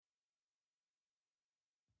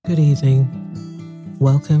Good evening.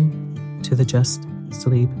 Welcome to the Just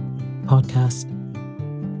Sleep podcast.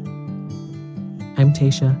 I'm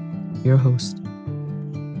Tasha, your host.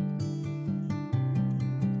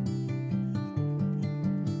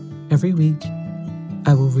 Every week,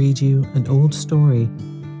 I will read you an old story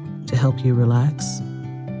to help you relax,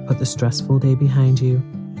 put the stressful day behind you,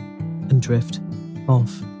 and drift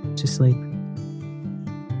off to sleep.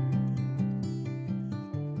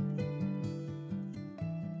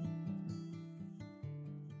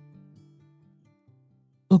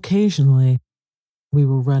 Occasionally, we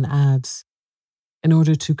will run ads in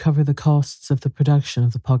order to cover the costs of the production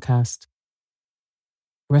of the podcast.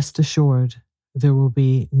 Rest assured, there will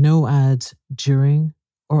be no ads during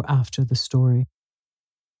or after the story.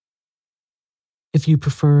 If you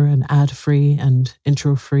prefer an ad-free and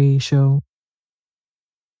intro-free show,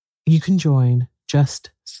 you can join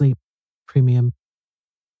Just Sleep Premium.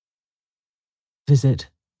 Visit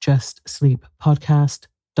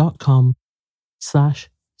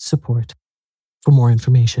justsleeppodcast.com/support for more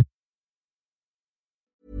information.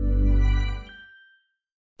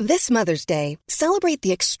 This Mother's Day, celebrate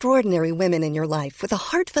the extraordinary women in your life with a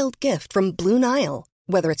heartfelt gift from Blue Nile.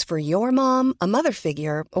 Whether it's for your mom, a mother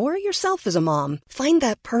figure, or yourself as a mom, find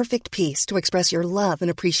that perfect piece to express your love and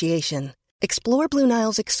appreciation. Explore Blue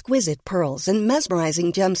Nile's exquisite pearls and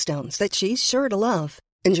mesmerizing gemstones that she's sure to love.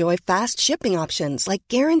 Enjoy fast shipping options like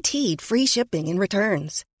guaranteed free shipping and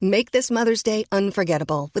returns. Make this Mother's Day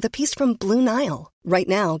unforgettable with a piece from Blue Nile. Right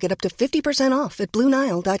now, get up to 50% off at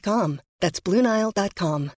BlueNile.com. That's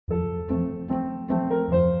BlueNile.com.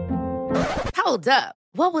 Hold up.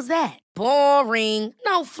 What was that? Boring.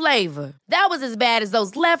 No flavor. That was as bad as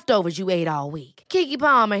those leftovers you ate all week. Keke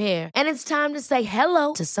Palmer here, and it's time to say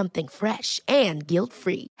hello to something fresh and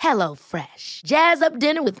guilt-free. Hello Fresh. Jazz up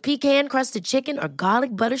dinner with pecan-crusted chicken or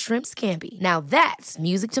garlic butter shrimp scampi. Now that's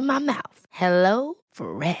music to my mouth. Hello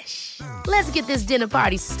Fresh. Let's get this dinner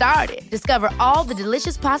party started. Discover all the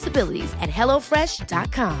delicious possibilities at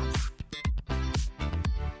HelloFresh.com.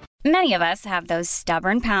 Many of us have those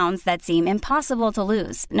stubborn pounds that seem impossible to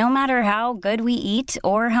lose, no matter how good we eat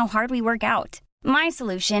or how hard we work out. My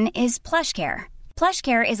solution is PlushCare.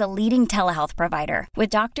 PlushCare is a leading telehealth provider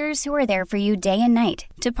with doctors who are there for you day and night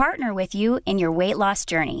to partner with you in your weight loss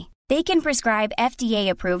journey. They can prescribe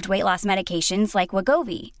FDA-approved weight loss medications like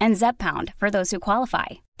Wegovy and Zepbound for those who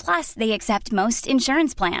qualify. Plus, they accept most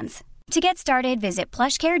insurance plans. To get started, visit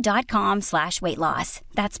plushcare.com/weightloss.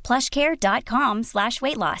 That's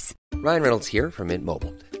plushcare.com/weightloss. Ryan Reynolds here from Mint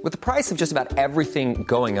Mobile. With the price of just about everything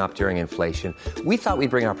going up during inflation, we thought we'd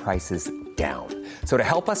bring our prices down. So to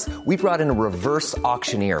help us, we brought in a reverse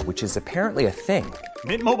auctioneer, which is apparently a thing.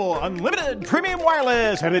 Mint Mobile Unlimited Premium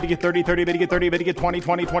Wireless. How to get 30, 30, bit to get 30, bit to get 20,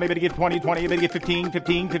 20, 20, bit to get 20, 20, bit to get 15,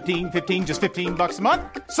 15, 15, 15, just $15 a month?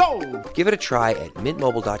 Sold! Give it a try at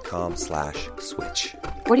mintmobile.com/switch.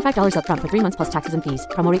 $45 up front for 3 months plus taxes and fees.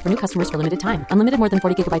 Promo rate for new customers for limited time. Unlimited more than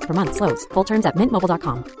 40 gigabytes per month. Slows full terms at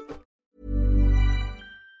mintmobile.com.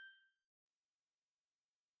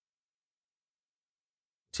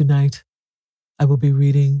 Tonight, I will be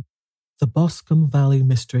reading The Boscombe Valley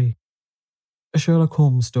Mystery, a Sherlock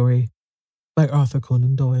Holmes story by Arthur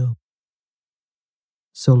Conan Doyle.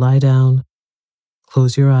 So lie down,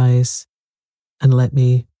 close your eyes, and let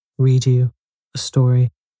me read you a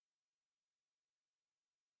story.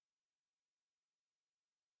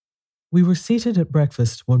 We were seated at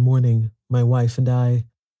breakfast one morning, my wife and I,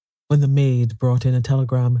 when the maid brought in a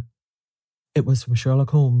telegram. It was from Sherlock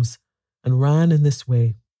Holmes and ran in this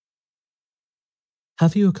way.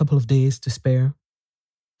 Have you a couple of days to spare?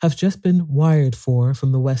 Have just been wired for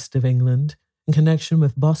from the west of England in connection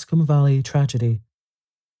with Boscombe Valley tragedy.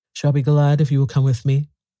 Shall be glad if you will come with me.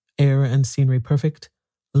 Air and scenery perfect.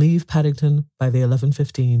 Leave Paddington by the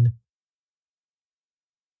 11:15.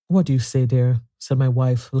 What do you say, dear? Said my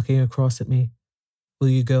wife, looking across at me. Will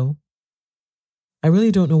you go? I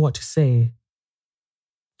really don't know what to say.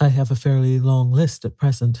 I have a fairly long list at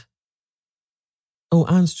present. Oh,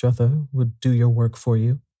 Anstruther would do your work for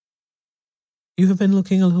you. You have been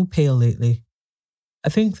looking a little pale lately. I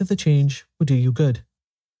think that the change would do you good,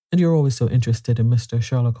 and you're always so interested in Mr.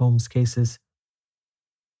 Sherlock Holmes' cases.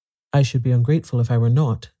 I should be ungrateful if I were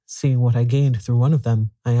not, seeing what I gained through one of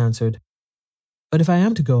them, I answered. But if I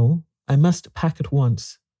am to go, I must pack at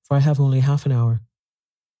once, for I have only half an hour.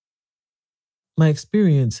 My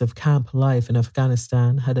experience of camp life in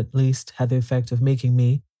Afghanistan had at least had the effect of making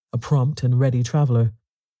me a prompt and ready traveller.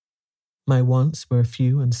 My wants were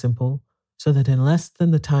few and simple, so that in less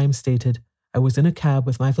than the time stated, I was in a cab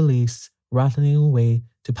with my valise, rattling away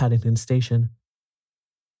to Paddington Station.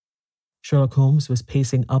 Sherlock Holmes was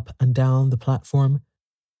pacing up and down the platform,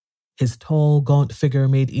 his tall, gaunt figure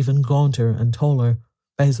made even gaunter and taller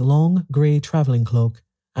by his long grey travelling cloak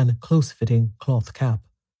and close-fitting cloth cap.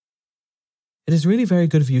 "It is really very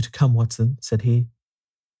good of you to come, Watson," said he.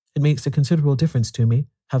 "It makes a considerable difference to me,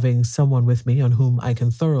 having someone with me on whom I can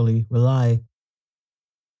thoroughly rely.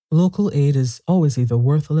 Local aid is always either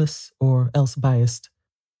worthless or else biased.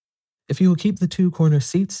 If you will keep the 2 corner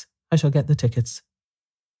seats, I shall get the tickets."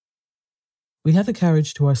 We had the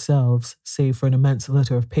carriage to ourselves, save for an immense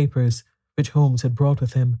litter of papers which Holmes had brought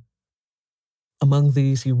with him. Among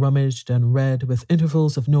these he rummaged and read with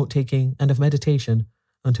intervals of note-taking and of meditation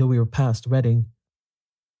until we were past Reading.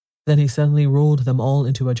 Then he suddenly rolled them all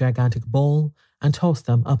into a gigantic ball and tossed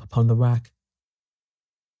them up upon the rack.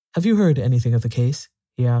 "Have you heard anything of the case?"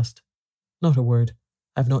 he asked. "Not a word.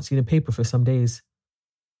 I have not seen a paper for some days.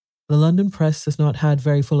 The London press has not had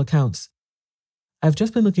very full accounts. I have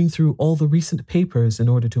just been looking through all the recent papers in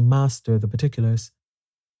order to master the particulars.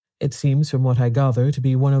 It seems, from what I gather, to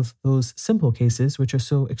be one of those simple cases which are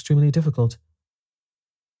so extremely difficult."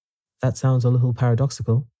 That sounds a little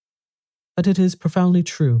paradoxical, but it is profoundly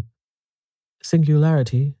true.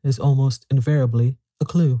 Singularity is almost invariably a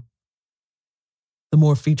clue. The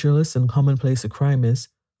more featureless and commonplace a crime is,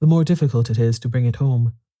 the more difficult it is to bring it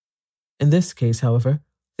home. In this case, however,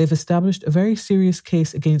 they've established a very serious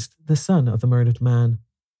case against the son of the murdered man.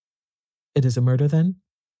 It is a murder, then?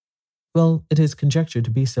 Well, it is conjectured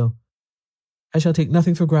to be so. I shall take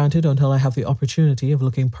nothing for granted until I have the opportunity of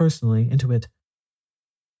looking personally into it.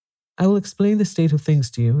 I will explain the state of things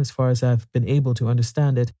to you as far as I have been able to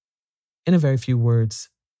understand it in a very few words.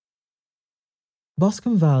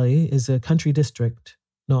 Boscombe Valley is a country district,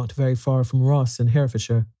 not very far from Ross in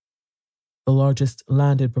Herefordshire. The largest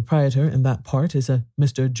landed proprietor in that part is a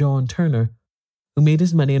Mr. John Turner, who made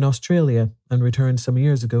his money in Australia and returned some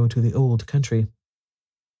years ago to the old country.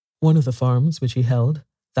 One of the farms which he held,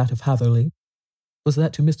 that of Hatherley, was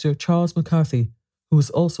let to Mr. Charles McCarthy, who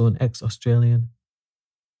was also an ex-Australian.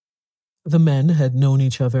 The men had known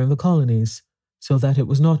each other in the colonies, so that it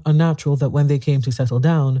was not unnatural that when they came to settle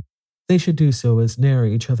down, they should do so as near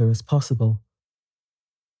each other as possible.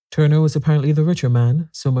 Turner was apparently the richer man,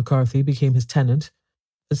 so McCarthy became his tenant,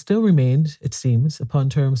 but still remained, it seems, upon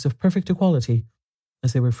terms of perfect equality,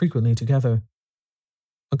 as they were frequently together.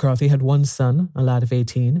 McCarthy had one son, a lad of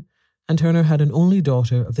 18, and Turner had an only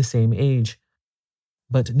daughter of the same age,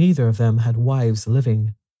 but neither of them had wives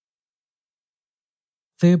living.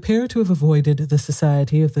 They appear to have avoided the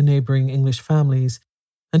society of the neighbouring English families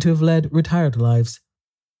and to have led retired lives,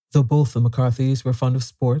 though both the McCarthys were fond of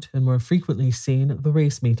sport and were frequently seen at the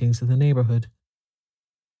race meetings of the neighbourhood.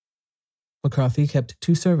 McCarthy kept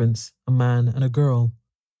 2 servants, a man and a girl.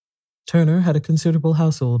 Turner had a considerable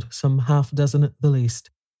household, some half-dozen at the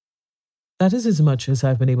least. That is as much as I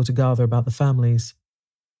have been able to gather about the families.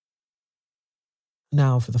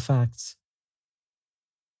 Now for the facts.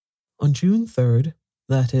 On June 3rd,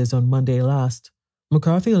 that is, on Monday last,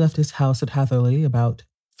 McCarthy left his house at Hatherley about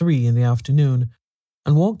 3 in the afternoon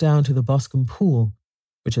and walked down to the Boscombe Pool,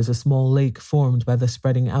 which is a small lake formed by the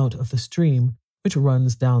spreading out of the stream which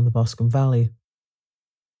runs down the Boscombe Valley.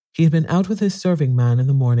 He had been out with his serving man in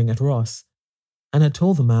the morning at Ross, and had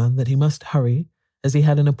told the man that he must hurry as he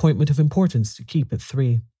had an appointment of importance to keep at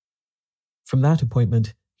 3. From that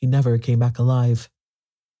appointment, he never came back alive.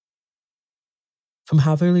 From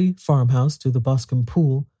Hatherley farmhouse to the Boscombe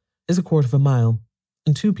Pool is a quarter of a mile,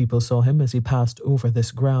 and 2 people saw him as he passed over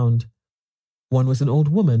this ground. One was an old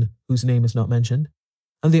woman, whose name is not mentioned,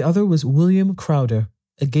 and the other was William Crowder,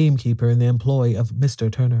 a gamekeeper in the employ of Mr.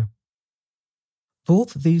 Turner.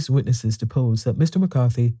 Both these witnesses depose that Mr.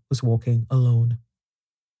 McCarthy was walking alone.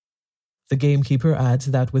 The gamekeeper adds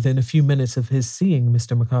that within a few minutes of his seeing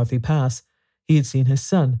Mr. McCarthy pass, he had seen his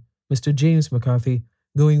son, Mr. James McCarthy,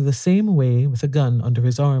 going the same way with a gun under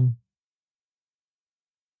his arm.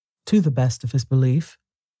 To the best of his belief,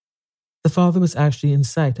 the father was actually in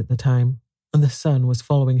sight at the time, and the son was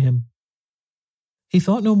following him. He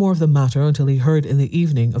thought no more of the matter until he heard in the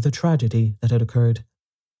evening of the tragedy that had occurred.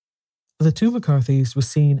 The 2 McCarthys were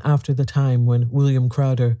seen after the time when William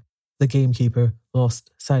Crowder, the gamekeeper,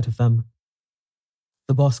 lost sight of them.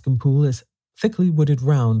 The Boscombe Pool is thickly wooded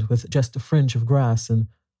round with just a fringe of grass and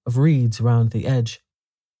of reeds round the edge.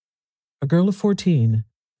 A girl of 14,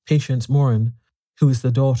 Patience Moran, who is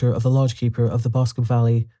the daughter of the lodgekeeper of the Boscombe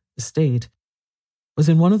Valley estate, was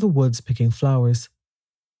in one of the woods picking flowers.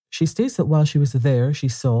 She states that while she was there, she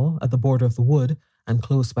saw, at the border of the wood and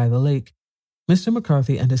close by the lake, Mr.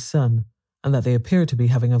 McCarthy and his son, and that they appeared to be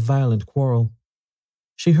having a violent quarrel.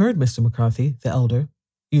 She heard Mr. McCarthy, the elder,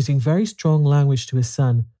 using very strong language to his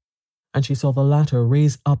son, and she saw the latter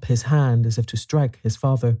raise up his hand as if to strike his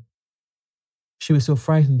father. She was so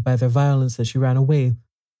frightened by their violence that she ran away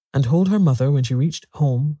and told her mother when she reached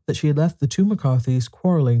home that she had left the two McCarthys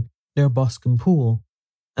quarrelling near Boscombe pool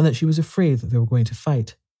and that she was afraid that they were going to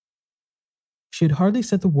fight. She had hardly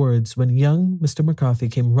said the words when young Mr. McCarthy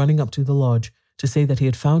came running up to the lodge to say that he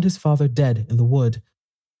had found his father dead in the wood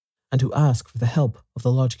and to ask for the help of the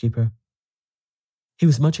lodgekeeper. He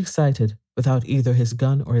was much excited, without either his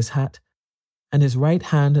gun or his hat, and his right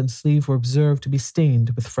hand and sleeve were observed to be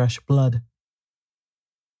stained with fresh blood.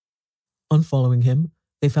 On following him,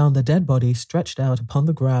 they found the dead body stretched out upon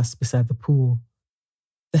the grass beside the pool.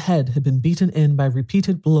 The head had been beaten in by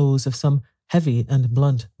repeated blows of some heavy and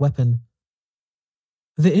blunt weapon.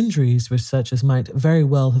 The injuries were such as might very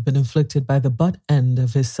well have been inflicted by the butt end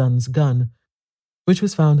of his son's gun, which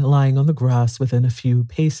was found lying on the grass within a few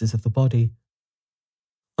paces of the body.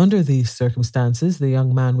 Under these circumstances, the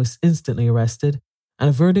young man was instantly arrested, and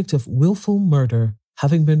a verdict of wilful murder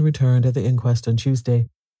having been returned at the inquest on Tuesday,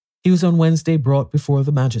 he was on Wednesday brought before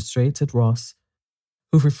the magistrates at Ross,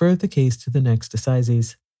 who referred the case to the next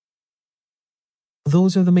assizes.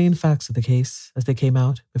 Those are the main facts of the case as they came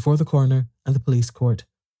out before the coroner and the police court.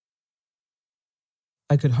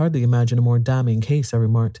 I could hardly imagine a more damning case, I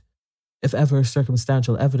remarked. If ever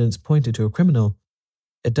circumstantial evidence pointed to a criminal,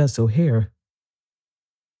 it does so here.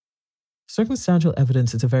 Circumstantial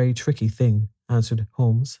evidence is a very tricky thing, answered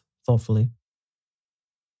Holmes, thoughtfully.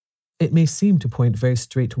 It may seem to point very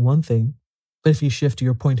straight to one thing, but if you shift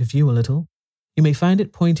your point of view a little, you may find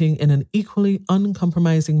it pointing in an equally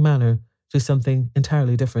uncompromising manner to something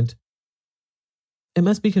entirely different. It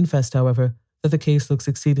must be confessed, however, that the case looks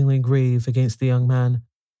exceedingly grave against the young man,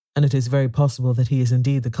 and it is very possible that he is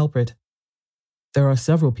indeed the culprit. There are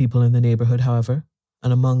several people in the neighbourhood, however,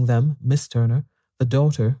 and among them Miss Turner, the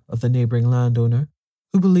daughter of the neighbouring landowner,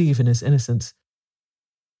 who believe in his innocence,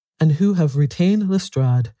 and who have retained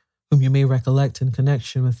Lestrade, whom you may recollect in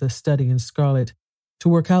connection with the study in scarlet, to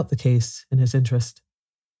work out the case in his interest.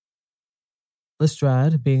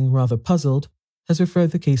 Lestrade, being rather puzzled, has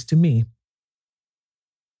referred the case to me.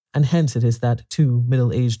 And hence it is that two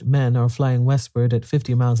middle-aged men are flying westward at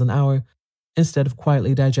 50 miles an hour instead of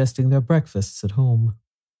quietly digesting their breakfasts at home.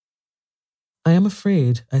 I am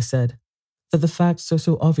afraid, I said, that the facts are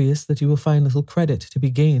so obvious that you will find little credit to be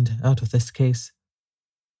gained out of this case.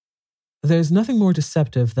 There is nothing more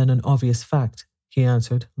deceptive than an obvious fact, he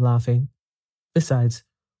answered, laughing. Besides,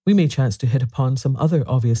 we may chance to hit upon some other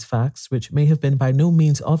obvious facts which may have been by no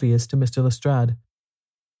means obvious to Mr. Lestrade.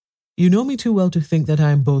 You know me too well to think that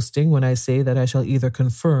I am boasting when I say that I shall either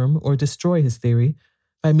confirm or destroy his theory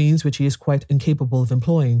by means which he is quite incapable of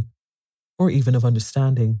employing, or even of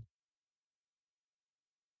understanding.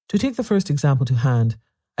 To take the first example to hand,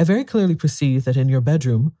 I very clearly perceive that in your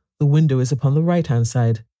bedroom the window is upon the right-hand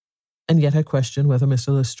side, and yet I question whether Mr.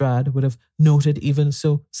 Lestrade would have noted even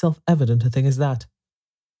so self-evident a thing as that.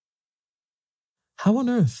 How on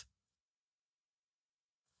earth?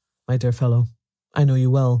 My dear fellow, I know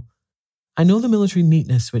you well. I know the military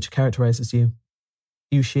neatness which characterizes you.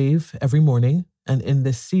 You shave every morning, and in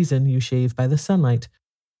this season you shave by the sunlight.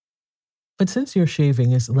 But since your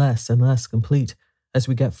shaving is less and less complete as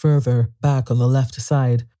we get further back on the left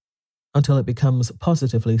side, until it becomes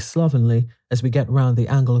positively slovenly as we get round the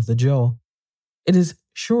angle of the jaw, it is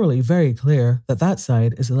surely very clear that that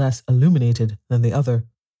side is less illuminated than the other.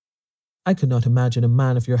 I could not imagine a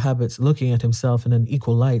man of your habits looking at himself in an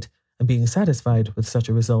equal light and being satisfied with such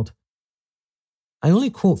a result. I only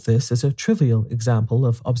quote this as a trivial example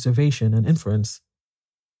of observation and inference.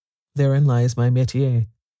 Therein lies my métier,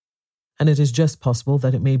 and it is just possible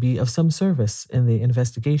that it may be of some service in the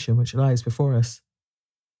investigation which lies before us.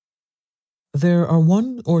 There are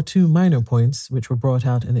one or two minor points which were brought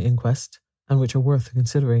out in the inquest, and which are worth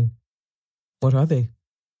considering. What are they?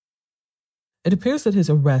 It appears that his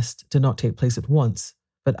arrest did not take place at once,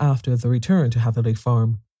 but after the return to Hatherley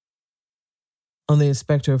Farm. On the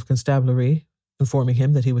Inspector of Constabulary informing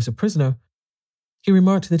him that he was a prisoner, he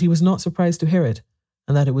remarked that he was not surprised to hear it,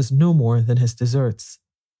 and that it was no more than his deserts.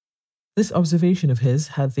 This observation of his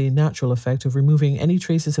had the natural effect of removing any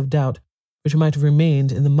traces of doubt which might have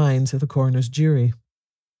remained in the minds of the coroner's jury.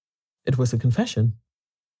 It was a confession,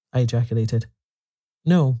 I ejaculated.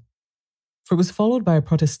 No, for it was followed by a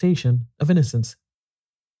protestation of innocence.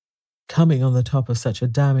 Coming on the top of such a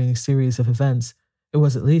damning series of events, it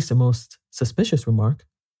was at least a most suspicious remark.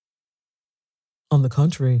 On the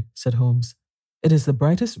contrary, said Holmes, it is the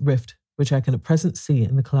brightest rift which I can at present see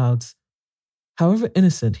in the clouds. However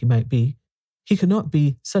innocent he might be, he could not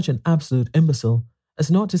be such an absolute imbecile as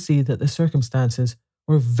not to see that the circumstances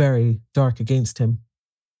were very dark against him.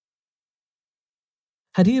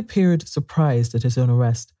 Had he appeared surprised at his own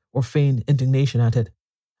arrest, or feigned indignation at it,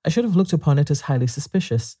 I should have looked upon it as highly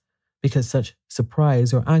suspicious, because such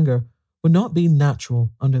surprise or anger would not be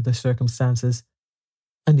natural under the circumstances,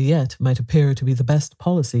 and yet might appear to be the best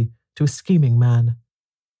policy to a scheming man.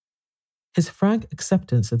 His frank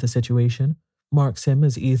acceptance of the situation marks him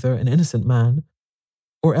as either an innocent man,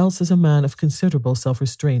 or else as a man of considerable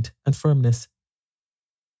self-restraint and firmness.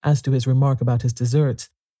 As to his remark about his deserts,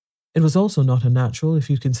 it was also not unnatural if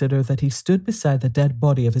you consider that he stood beside the dead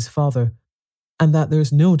body of his father, and that there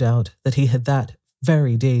is no doubt that he had that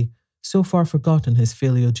very day so far forgotten his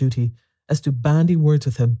filial duty as to bandy words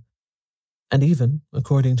with him, and even,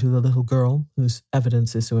 according to the little girl, whose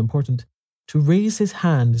evidence is so important, to raise his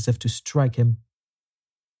hand as if to strike him.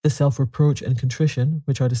 The self-reproach and contrition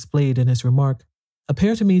which are displayed in his remark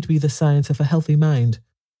appear to me to be the signs of a healthy mind,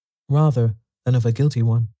 rather than of a guilty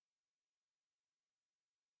one.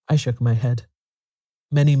 I shook my head.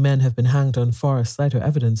 Many men have been hanged on far slighter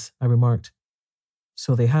evidence, I remarked.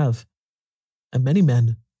 So they have, and many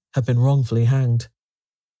men have been wrongfully hanged.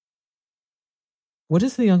 What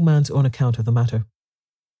is the young man's own account of the matter?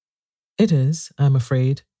 It is, I am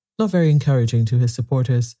afraid, not very encouraging to his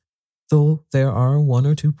supporters, though there are 1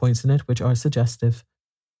 or 2 points in it which are suggestive.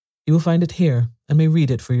 You will find it here, and may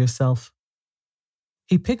read it for yourself.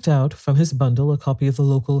 He picked out from his bundle a copy of the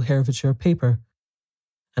local Herefordshire paper,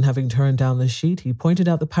 and having turned down the sheet, he pointed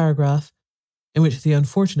out the paragraph in which the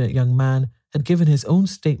unfortunate young man had given his own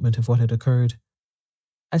statement of what had occurred.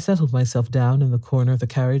 I settled myself down in the corner of the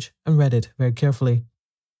carriage and read it very carefully.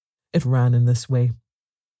 It ran in this way.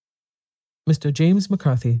 Mr. James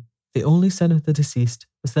McCarthy, the only son of the deceased,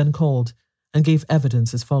 was then called and gave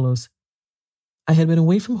evidence as follows. I had been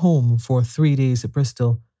away from home for 3 days at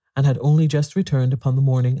Bristol and had only just returned upon the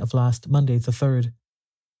morning of last Monday the 3rd.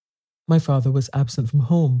 My father was absent from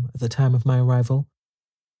home at the time of my arrival,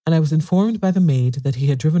 and I was informed by the maid that he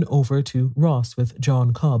had driven over to Ross with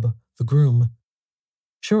John Cobb, the groom.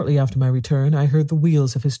 Shortly after my return, I heard the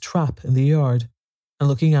wheels of his trap in the yard, and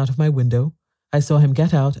looking out of my window, I saw him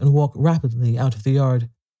get out and walk rapidly out of the yard,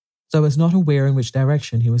 though I was not aware in which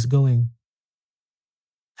direction he was going.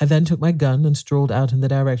 I then took my gun and strolled out in the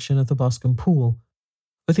direction of the Boscombe pool,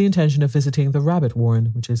 with the intention of visiting the rabbit warren,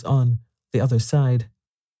 which is on the other side.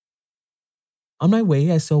 On my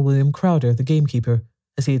way, I saw William Crowder, the gamekeeper,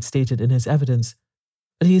 as he had stated in his evidence,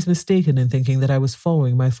 but he is mistaken in thinking that I was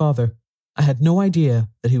following my father. I had no idea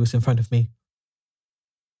that he was in front of me.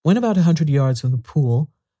 When about 100 yards from the pool,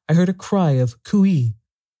 I heard a cry of cooee,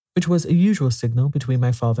 which was a usual signal between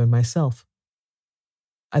my father and myself.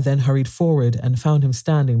 I then hurried forward and found him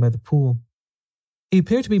standing by the pool. He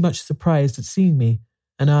appeared to be much surprised at seeing me,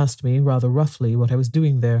 and asked me rather roughly what I was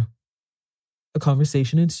doing there. A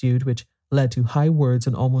conversation ensued which led to high words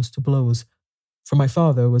and almost to blows, for my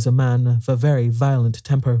father was a man of a very violent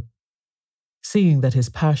temper. Seeing that his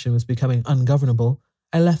passion was becoming ungovernable,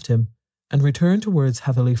 I left him and returned towards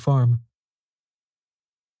Hatherley Farm.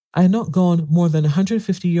 I had not gone more than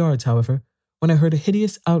 150 yards, however, when I heard a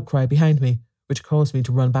hideous outcry behind me, which caused me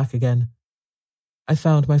to run back again. I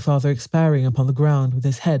found my father expiring upon the ground with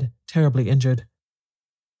his head terribly injured.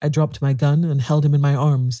 I dropped my gun and held him in my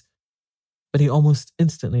arms, but he almost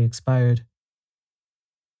instantly expired.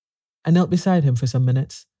 I knelt beside him for some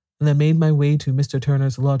minutes, and then made my way to Mr.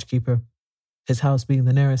 Turner's lodgekeeper, his house being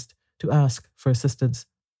the nearest, to ask for assistance.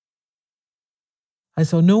 I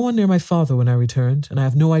saw no one near my father when I returned, and I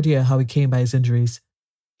have no idea how he came by his injuries.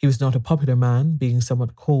 He was not a popular man, being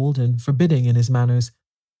somewhat cold and forbidding in his manners,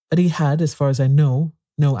 but he had, as far as I know,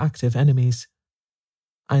 no active enemies.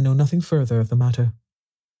 I know nothing further of the matter.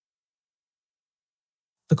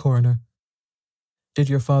 The coroner. Did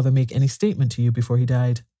your father make any statement to you before he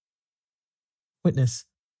died? Witness.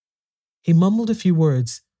 He mumbled a few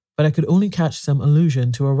words, but I could only catch some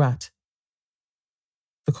allusion to a rat.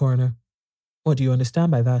 The coroner. What do you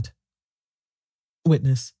understand by that?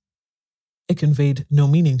 Witness. It conveyed no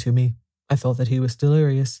meaning to me. I thought that he was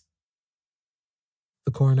delirious.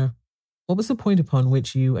 The coroner. What was the point upon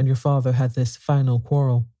which you and your father had this final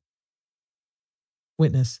quarrel?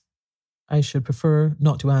 Witness. I should prefer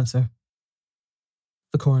not to answer.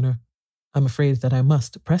 The coroner. I'm afraid that I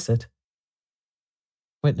must press it.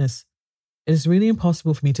 Witness. It is really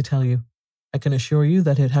impossible for me to tell you. I can assure you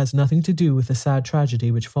that it has nothing to do with the sad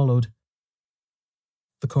tragedy which followed.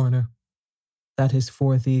 The coroner. That is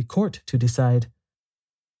for the court to decide.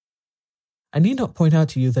 I need not point out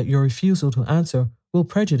to you that your refusal to answer will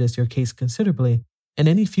prejudice your case considerably in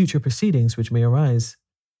any future proceedings which may arise.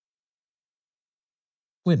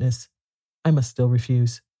 Witness. I must still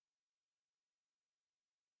refuse.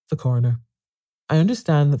 The coroner. I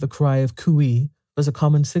understand that the cry of cooee was a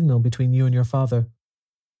common signal between you and your father.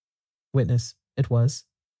 Witness: It was.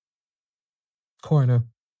 Coroner: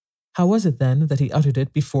 How was it then that he uttered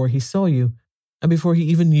it before he saw you, and before he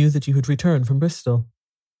even knew that you had returned from Bristol?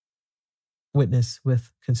 Witness,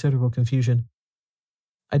 with considerable confusion: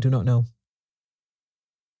 I do not know.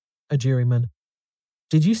 A juryman: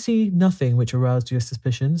 Did you see nothing which aroused your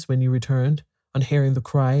suspicions when you returned on hearing the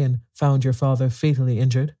cry and found your father fatally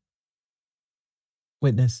injured?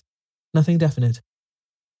 Witness: Nothing definite.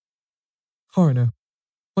 Coroner: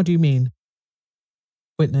 What do you mean?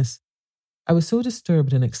 Witness: I was so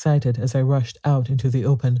disturbed and excited as I rushed out into the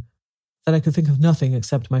open that I could think of nothing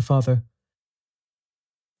except my father.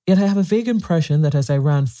 Yet I have a vague impression that as I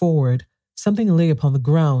ran forward, something lay upon the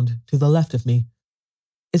ground to the left of me.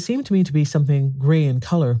 It seemed to me to be something grey in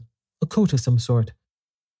colour, a coat of some sort,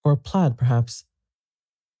 or a plaid perhaps.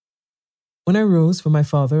 When I rose for my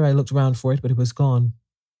father, I looked round for it, but it was gone.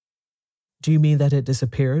 Do you mean that it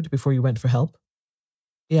disappeared before you went for help?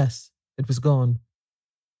 Yes, it was gone.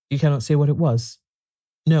 You cannot say what it was?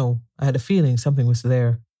 No, I had a feeling something was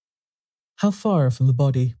there. How far from the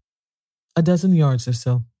body? 12 yards or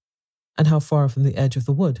so. And how far from the edge of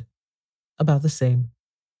the wood? About the same.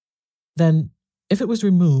 Then, if it was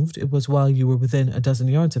removed, it was while you were within 12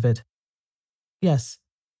 yards of it? Yes,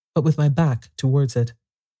 but with my back towards it.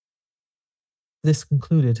 This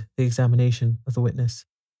concluded the examination of the witness.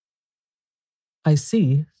 I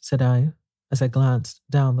see, said I, as I glanced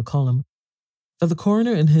down the column, that the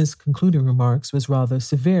coroner in his concluding remarks was rather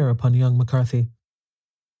severe upon young McCarthy.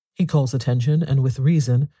 He calls attention, and with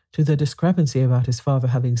reason, to the discrepancy about his father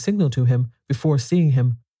having signalled to him before seeing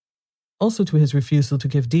him, also to his refusal to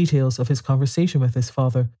give details of his conversation with his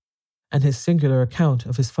father, and his singular account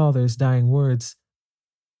of his father's dying words.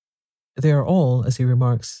 They are all, as he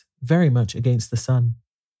remarks, very much against the son.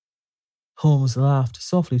 Holmes laughed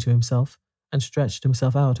softly to himself, and stretched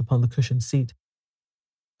himself out upon the cushioned seat.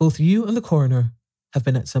 Both you and the coroner have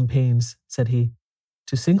been at some pains, said he,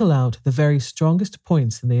 to single out the very strongest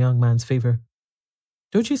points in the young man's favour.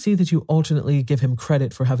 Don't you see that you alternately give him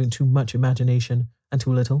credit for having too much imagination and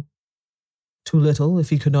too little? Too little if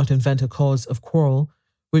he could not invent a cause of quarrel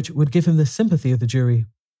which would give him the sympathy of the jury.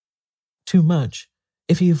 Too much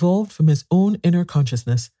if he evolved from his own inner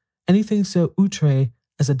consciousness anything so outre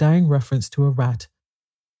as a dying reference to a rat,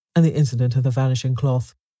 and the incident of the vanishing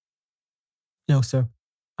cloth. No, sir,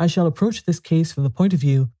 I shall approach this case from the point of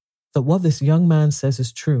view that what this young man says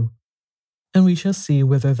is true, and we shall see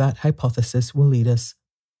whither that hypothesis will lead us.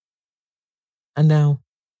 And now,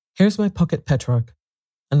 here's my pocket Petrarch,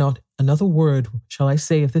 and not another word shall I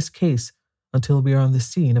say of this case until we are on the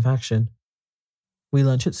scene of action. We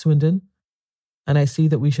lunch at Swindon, and I see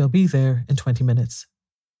that we shall be there in 20 minutes.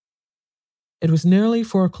 It was nearly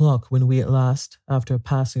 4 o'clock when we at last, after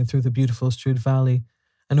passing through the beautiful Strood Valley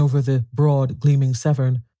and over the broad, gleaming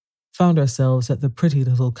Severn, found ourselves at the pretty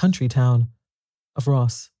little country town of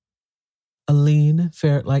Ross. A lean,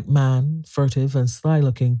 ferret-like man, furtive and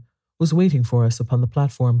sly-looking, was waiting for us upon the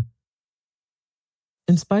platform.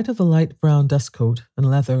 In spite of the light brown dust coat and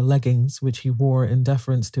leather leggings which he wore in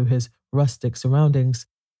deference to his rustic surroundings,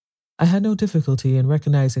 I had no difficulty in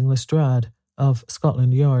recognizing Lestrade of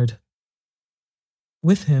Scotland Yard.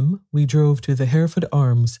 With him, we drove to the Hereford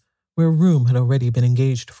Arms, where a room had already been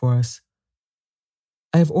engaged for us.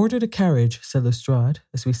 I have ordered a carriage, said Lestrade,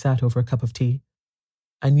 as we sat over a cup of tea.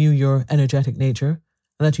 I knew your energetic nature,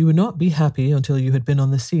 and that you would not be happy until you had been on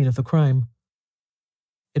the scene of the crime.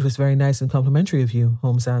 It was very nice and complimentary of you,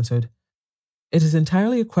 Holmes answered. It is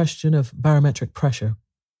entirely a question of barometric pressure.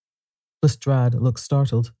 Lestrade looked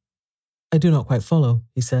startled. I do not quite follow,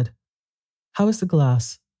 he said. How is the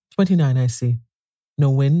glass? 29, I see. No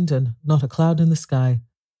wind and not a cloud in the sky.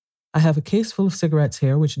 I have a case full of cigarettes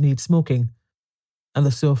here which need smoking, and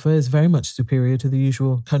the sofa is very much superior to the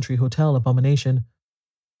usual country hotel abomination.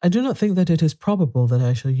 I do not think that it is probable that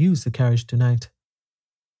I shall use the carriage tonight.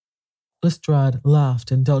 Lestrade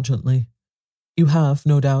laughed indulgently. You have,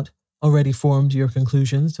 no doubt, already formed your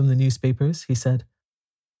conclusions from the newspapers, he said.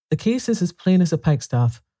 The case is as plain as a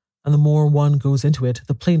pikestaff, and the more one goes into it,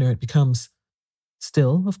 the plainer it becomes.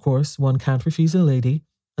 Still, of course, one can't refuse a lady,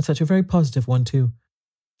 and such a very positive one too.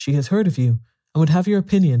 She has heard of you, and would have your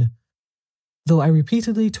opinion, though I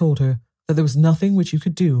repeatedly told her that there was nothing which you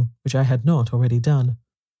could do which I had not already done.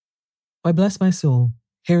 Why, bless my soul,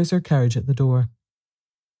 here is her carriage at the door.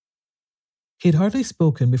 He had hardly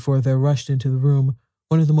spoken before there rushed into the room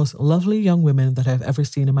one of the most lovely young women that I have ever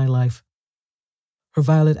seen in my life. Her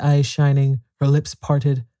violet eyes shining, her lips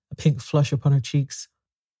parted, a pink flush upon her cheeks.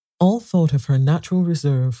 All thought of her natural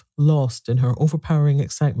reserve lost in her overpowering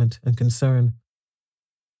excitement and concern.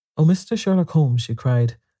 Oh, Mr. Sherlock Holmes, she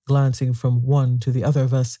cried, glancing from one to the other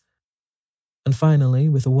of us, And finally,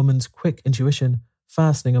 with a woman's quick intuition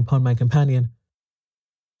fastening upon my companion,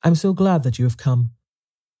 "I'm so glad that you have come.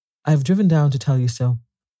 I have driven down to tell you so.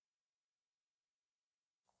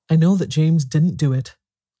 I know that James didn't do it.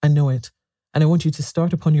 I know it, and I want you to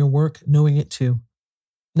start upon your work knowing it too.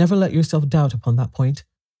 Never let yourself doubt upon that point.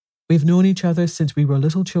 We've known each other since we were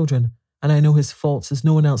little children, and I know his faults as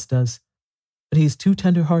no one else does. But he is too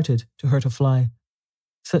tender-hearted to hurt a fly.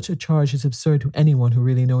 Such a charge is absurd to anyone who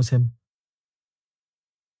really knows him."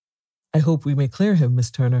 "I hope we may clear him,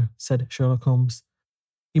 Miss Turner," said Sherlock Holmes.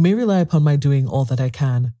 "You may rely upon my doing all that I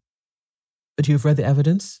can. But you have read the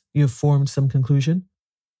evidence? You have formed some conclusion?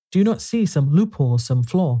 Do you not see some loophole, some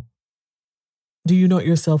flaw? Do you not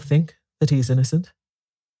yourself think that he is innocent?"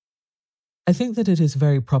 "I think that it is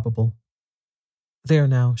very probable." "There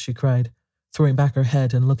now," she cried, throwing back her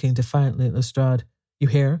head and looking defiantly at Lestrade. "You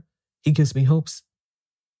hear? He gives me hopes."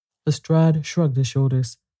 Lestrade shrugged his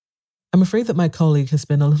shoulders. "I'm afraid that my colleague has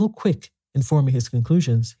been a little quick in forming his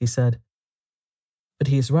conclusions," he said. "But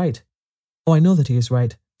he is right. Oh, I know that he is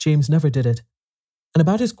right. James never did it. And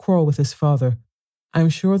about his quarrel with his father, I am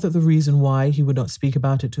sure that the reason why he would not speak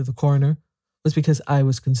about it to the coroner was because I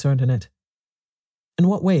was concerned in it." "In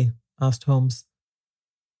what way?" asked Holmes.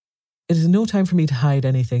 "It is no time for me to hide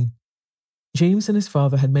anything. James and his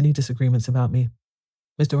father had many disagreements about me.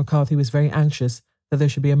 Mr. McCarthy was very anxious that there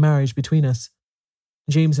should be a marriage between us.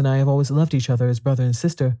 James and I have always loved each other as brother and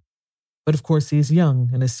sister, but of course he is young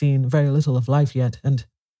and has seen very little of life yet, and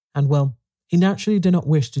well, he naturally did not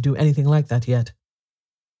wish to do anything like that yet.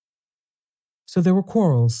 So there were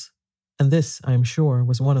quarrels, and this, I am sure,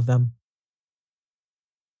 was one of them."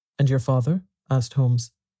 "And your father?" asked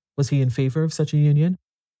Holmes. "Was he in favour of such a union?"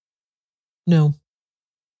 "No.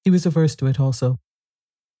 He was averse to it also.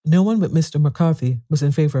 No one but Mr. McCarthy was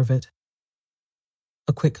in favour of it."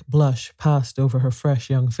 A quick blush passed over her fresh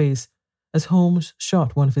young face as Holmes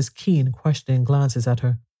shot one of his keen, questioning glances at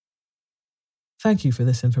her. "Thank you for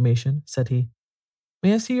this information," said he.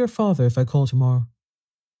 "May I see your father if I call tomorrow?"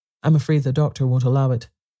 "I'm afraid the doctor won't allow it."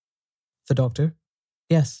 "The doctor?"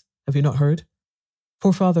 "Yes. Have you not heard?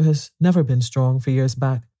 Poor father has never been strong for years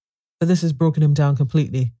back, but this has broken him down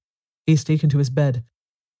completely. He is taken to his bed,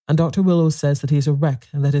 and Dr. Willows says that he is a wreck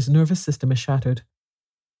and that his nervous system is shattered.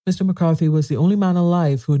 Mr. McCarthy was the only man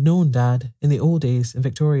alive who had known Dad in the old days in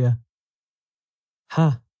Victoria."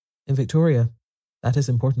 "Ha, in Victoria. That is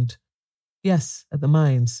important." "Yes, at the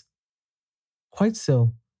mines." "Quite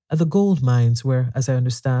so. At the gold mines where, as I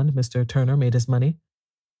understand, Mr. Turner made his money?"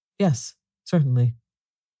 "Yes, certainly."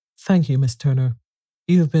 "Thank you, Miss Turner.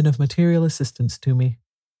 You have been of material assistance to me.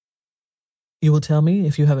 You will tell me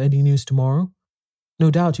if you have any news tomorrow?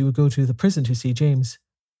 No doubt you would go to the prison to see James.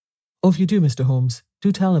 Oh, if you do, Mr. Holmes,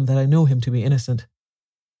 do tell him that I know him to be innocent."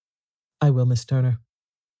 "I will, Miss Turner."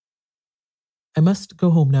 "I must go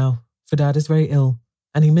home now, for Dad is very ill,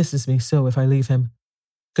 and he misses me so if I leave him.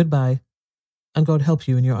 Goodbye, and God help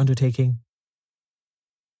you in your undertaking."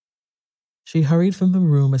 She hurried from the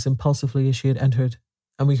room as impulsively as she had entered,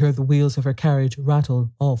 and we heard the wheels of her carriage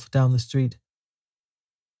rattle off down the street.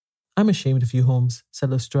 "I'm ashamed of you, Holmes," said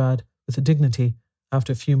Lestrade with dignity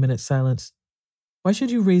after a few minutes' silence. "Why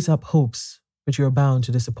should you raise up hopes which you are bound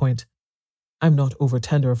to disappoint? I'm not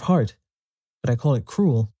over-tender of heart, but I call it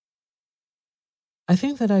cruel." "I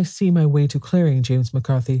think that I see my way to clearing James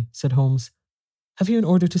McCarthy," said Holmes. "Have you an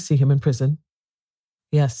order to see him in prison?"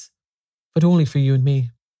 "Yes, but only for you and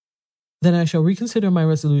me." "Then I shall reconsider my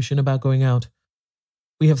resolution about going out.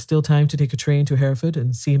 We have still time to take a train to Hereford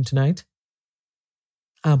and see him tonight?"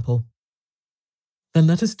 "Ample." "Then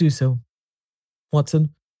let us do so.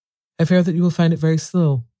 Watson, I fear that you will find it very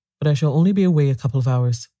slow, but I shall only be away a couple of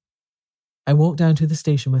hours." I walked down to the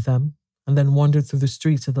station with them, and then wandered through the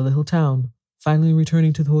streets of the little town, finally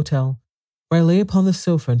returning to the hotel, where I lay upon the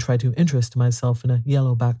sofa and tried to interest myself in a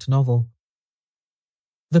yellow-backed novel.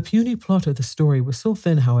 The puny plot of the story was so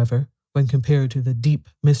thin, however, when compared to the deep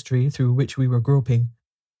mystery through which we were groping,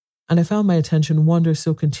 and I found my attention wander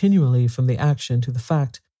so continually from the action to the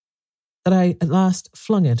fact that I at last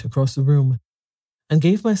flung it across the room and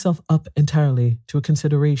gave myself up entirely to a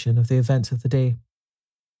consideration of the events of the day.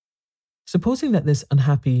 Supposing that this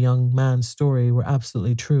unhappy young man's story were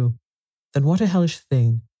absolutely true, then what a hellish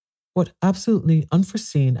thing, what absolutely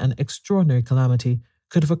unforeseen and extraordinary calamity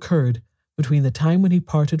could have occurred between the time when he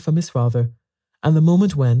parted from his father and the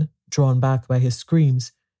moment when, drawn back by his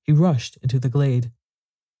screams, he rushed into the glade.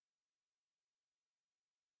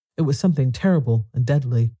 It was something terrible and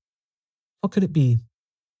deadly. What could it be?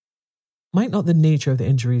 Might not the nature of the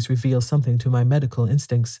injuries reveal something to my medical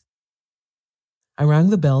instincts? I rang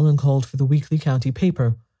the bell and called for the weekly county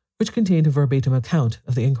paper, which contained a verbatim account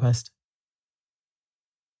of the inquest.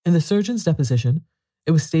 In the surgeon's deposition,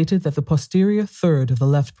 it was stated that the posterior third of the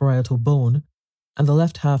left parietal bone and the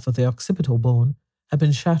left half of the occipital bone had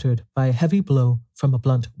been shattered by a heavy blow from a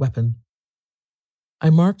blunt weapon. I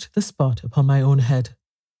marked the spot upon my own head.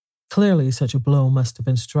 Clearly such a blow must have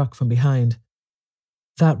been struck from behind.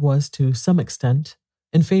 That was, to some extent,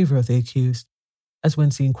 in favour of the accused, as when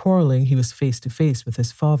seen quarrelling he was face to face with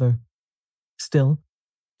his father. Still,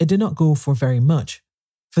 it did not go for very much,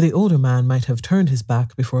 for the older man might have turned his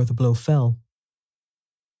back before the blow fell.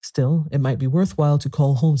 Still, it might be worthwhile to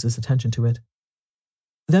call Holmes's attention to it.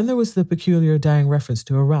 Then there was the peculiar dying reference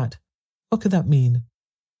to a rat. What could that mean?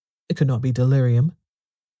 It could not be delirium.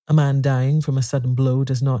 A man dying from a sudden blow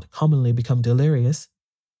does not commonly become delirious.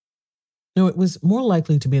 No, it was more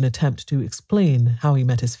likely to be an attempt to explain how he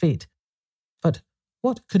met his fate. But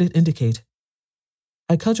what could it indicate?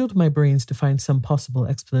 I cudgelled my brains to find some possible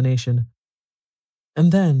explanation.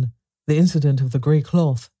 And then, the incident of the grey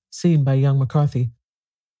cloth seen by young McCarthy.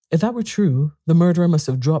 If that were true, the murderer must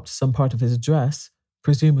have dropped some part of his dress,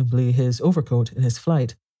 presumably his overcoat, in his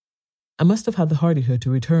flight, and must have had the hardihood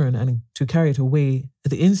to return and to carry it away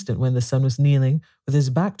at the instant when the son was kneeling with his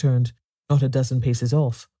back turned not a dozen paces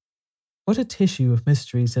off. What a tissue of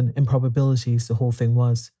mysteries and improbabilities the whole thing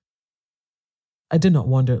was. I did not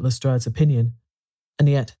wonder at Lestrade's opinion, and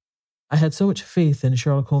yet I had so much faith in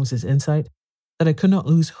Sherlock Holmes's insight that I could not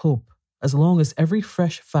lose hope as long as every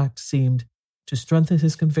fresh fact seemed to strengthen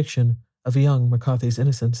his conviction of young McCarthy's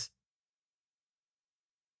innocence.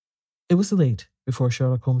 It was late before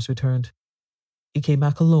Sherlock Holmes returned. He came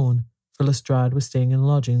back alone, for Lestrade was staying in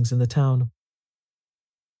lodgings in the town.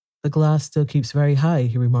 "The glass still keeps very high,"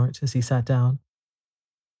 he remarked as he sat down.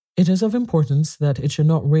 "It is of importance that it should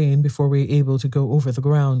not rain before we are able to go over the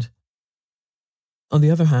ground. On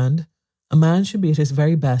the other hand, a man should be at his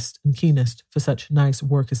very best and keenest for such nice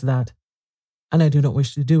work as that, and I do not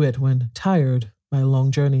wish to do it when tired by a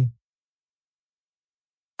long journey.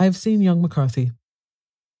 I have seen young McCarthy.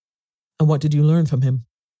 And what did you learn from him?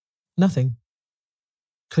 Nothing.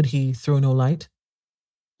 Could he throw no light?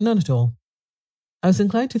 None at all. I was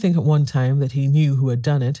inclined to think at one time that he knew who had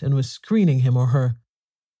done it and was screening him or her,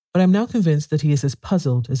 but I am now convinced that he is as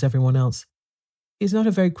puzzled as everyone else. He is not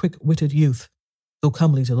a very quick-witted youth, though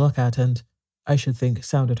comely to look at and, I should think,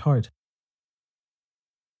 sound at heart.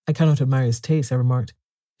 I cannot admire his taste," I remarked,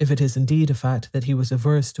 "if it is indeed a fact that he was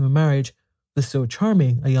averse to a marriage with so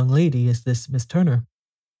charming a young lady as this Miss Turner.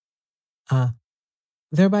 Ah,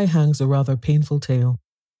 thereby hangs a rather painful tale.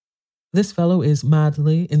 This fellow is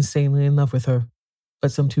madly, insanely in love with her,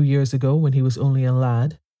 but some 2 years ago, when he was only a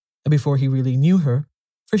lad, and before he really knew her,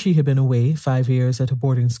 for she had been away 5 years at a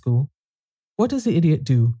boarding school, what does the idiot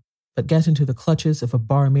do but get into the clutches of a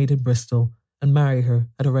barmaid in Bristol and marry her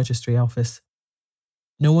at a registry office?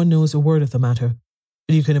 No one knows a word of the matter,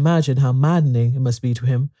 but you can imagine how maddening it must be to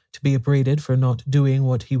him to be upbraided for not doing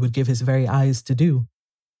what he would give his very eyes to do,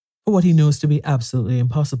 or what he knows to be absolutely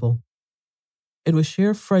impossible. It was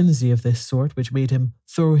sheer frenzy of this sort which made him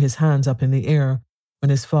throw his hands up in the air when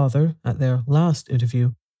his father, at their last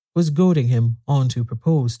interview, was goading him on to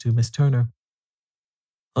propose to Miss Turner.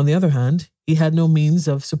 On the other hand, he had no means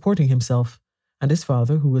of supporting himself, and his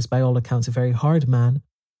father, who was by all accounts a very hard man,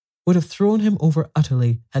 would have thrown him over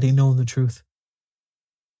utterly had he known the truth.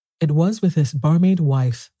 It was with this barmaid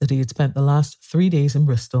wife that he had spent the last 3 days in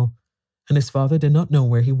Bristol, and his father did not know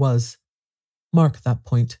where he was. Mark that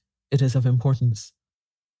point, it is of importance.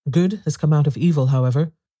 Good has come out of evil,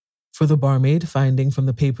 however, for the barmaid, finding from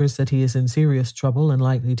the papers that he is in serious trouble and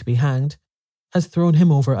likely to be hanged, has thrown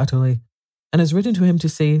him over utterly, and has written to him to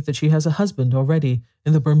say that she has a husband already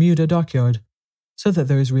in the Bermuda dockyard, so that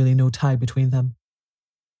there is really no tie between them.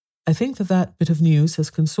 I think that that bit of news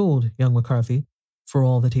has consoled young McCarthy for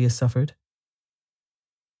all that he has suffered.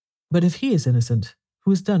 But if he is innocent,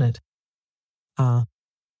 who has done it? Ah,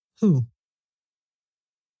 who?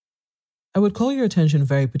 I would call your attention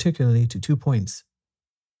very particularly to 2 points.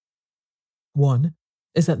 One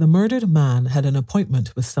is that the murdered man had an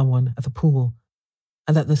appointment with someone at the pool,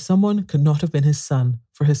 and that the someone could not have been his son,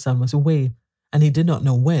 for his son was away, and he did not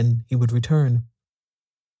know when he would return.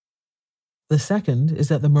 The second is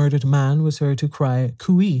that the murdered man was heard to cry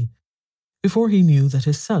 "Cooee" before he knew that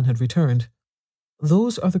his son had returned.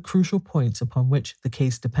 Those are the crucial points upon which the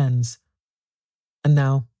case depends. And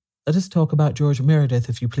now, let us talk about George Meredith,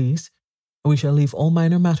 if you please, and we shall leave all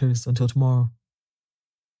minor matters until tomorrow.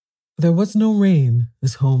 There was no rain,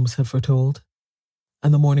 as Holmes had foretold,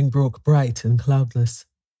 and the morning broke bright and cloudless.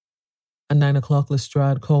 At 9 o'clock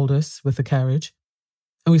Lestrade called us with the carriage,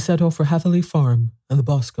 and we set off for Hatherley Farm and the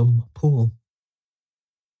Boscombe pool.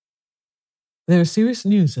 "There is serious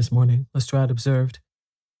news this morning," Lestrade observed.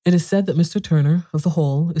 It is said that Mr. Turner of the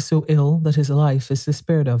Hall is so ill that his life is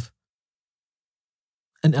despaired of.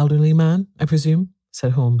 An elderly man, I presume,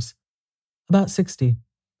 said Holmes. About 60,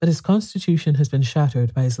 but his constitution has been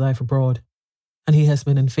shattered by his life abroad, and he has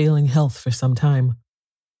been in failing health for some time.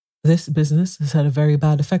 This business has had a very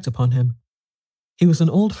bad effect upon him. He was an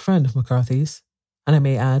old friend of McCarthy's, and I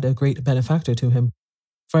may add a great benefactor to him,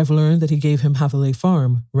 for I've learned that he gave him Hathaway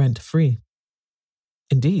Farm rent-free.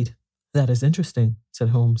 Indeed, that is interesting, said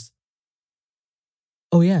Holmes.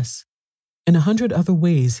 Oh yes, in 100 other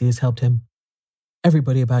ways he has helped him.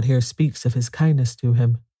 Everybody about here speaks of his kindness to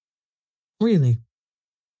him. Really.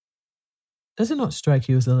 Does it not strike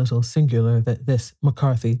you as a little singular that this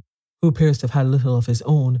McCarthy, who appears to have had little of his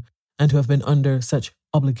own and to have been under such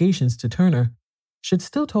obligations to Turner, should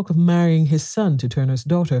still talk of marrying his son to Turner's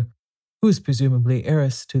daughter, who is presumably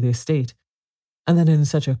heiress to the estate, and then in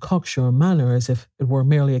such a cocksure manner as if it were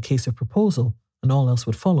merely a case of proposal, and all else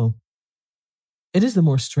would follow? It is the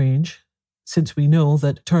more strange, since we know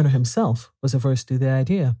that Turner himself was averse to the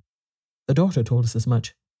idea. The daughter told us as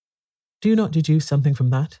much. Do you not deduce something from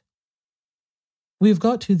that? We have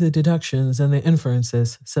got to the deductions and the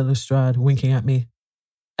inferences, said Lestrade, winking at me.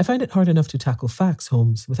 I find it hard enough to tackle facts,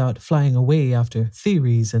 Holmes, without flying away after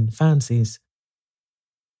theories and fancies.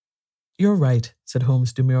 You're right, said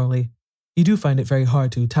Holmes demurely. You do find it very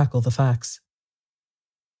hard to tackle the facts.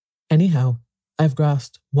 Anyhow, I've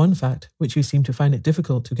grasped one fact which you seem to find it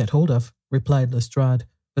difficult to get hold of, replied Lestrade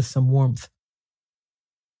with some warmth.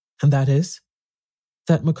 And that is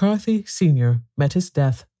that McCarthy Sr. met his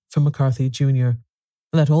death from McCarthy Jr.,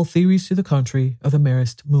 and that all theories to the contrary are the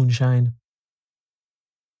merest moonshine.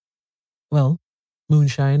 Well,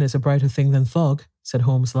 moonshine is a brighter thing than fog, said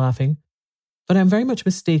Holmes, laughing, but I am very much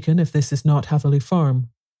mistaken if this is not Hathaway Farm.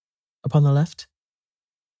 Upon the left?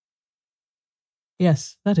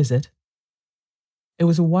 Yes, that is it. It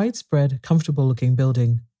was a widespread, comfortable-looking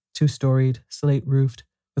building, 2-storied, slate-roofed,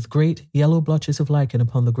 with great yellow blotches of lichen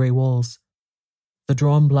upon the grey walls. The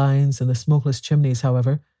drawn blinds and the smokeless chimneys,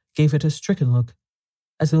 however, gave it a stricken look,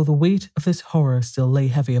 as though the weight of this horror still lay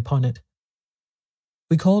heavy upon it.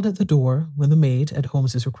 We called at the door when the maid, at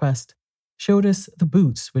Holmes's request, showed us the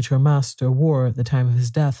boots which her master wore at the time of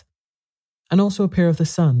his death, and also a pair of the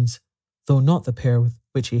son's, though not the pair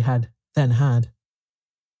which he had then had.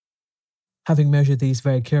 Having measured these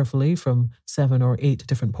very carefully from 7 or 8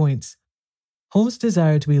 different points, Holmes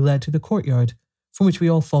desired to be led to the courtyard, from which we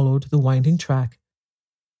all followed the winding track,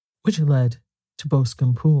 which led to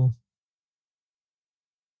Boscombe Pool.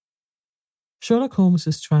 Sherlock Holmes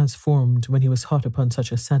was transformed when he was hot upon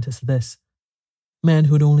such a scent as this. Men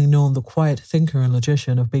who had only known the quiet thinker and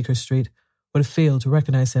logician of Baker Street would have failed to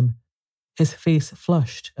recognize him. His face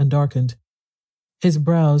flushed and darkened. His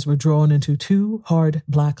brows were drawn into 2 hard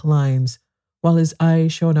black lines, while his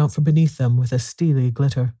eyes shone out from beneath them with a steely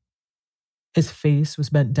glitter. His face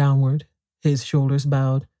was bent downward, his shoulders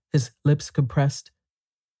bowed, his lips compressed,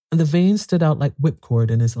 and the veins stood out like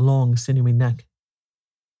whipcord in his long, sinewy neck.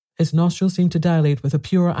 His nostrils seemed to dilate with a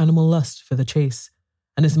pure animal lust for the chase,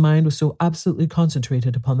 and his mind was so absolutely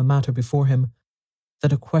concentrated upon the matter before him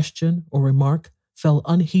that a question or remark fell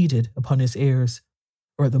unheeded upon his ears,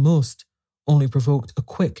 or at the most only provoked a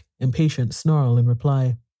quick, impatient snarl in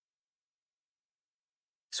reply.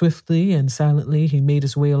 Swiftly and silently he made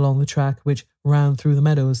his way along the track which ran through the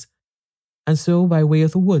meadows, and so by way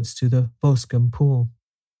of the woods to the Boscombe Pool.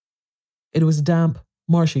 It was damp,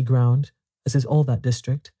 marshy ground, as is all that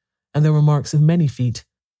district, and there were marks of many feet,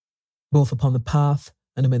 both upon the path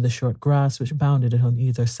and amid the short grass which bounded it on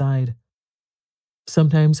either side.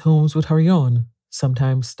 Sometimes Holmes would hurry on,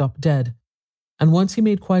 sometimes stop dead, and once he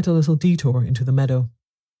made quite a little detour into the meadow.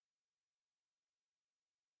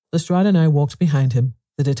 Lestrade and I walked behind him,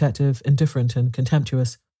 the detective indifferent and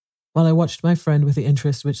contemptuous, while I watched my friend with the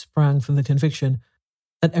interest which sprang from the conviction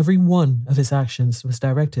that every one of his actions was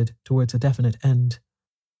directed towards a definite end.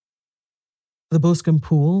 The Boscombe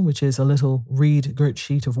Pool, which is a little reed-girt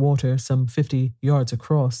sheet of water some 50 yards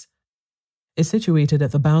across, is situated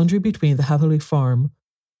at the boundary between the Hathaway Farm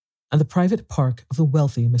and the private park of the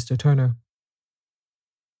wealthy Mr. Turner.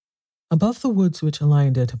 Above the woods which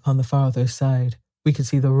lined it upon the farther side, we could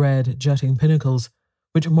see the red, jutting pinnacles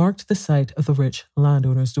which marked the site of the rich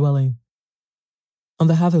landowner's dwelling. On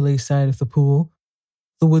the Hathaway side of the pool,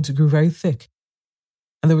 the woods grew very thick,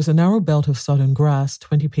 and there was a narrow belt of sodden grass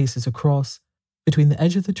 20 paces across, between the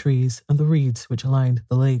edge of the trees and the reeds which lined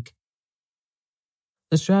the lake.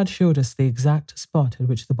 Lestrade showed us the exact spot at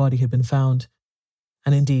which the body had been found,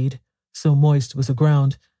 and indeed, so moist was the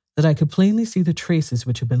ground that I could plainly see the traces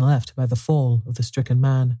which had been left by the fall of the stricken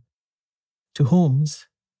man. To Holmes,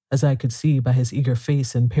 as I could see by his eager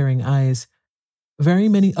face and peering eyes. Very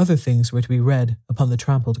many other things were to be read upon the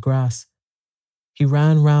trampled grass. He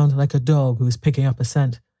ran round like a dog who was picking up a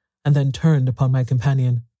scent, and then turned upon my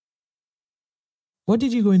companion. "What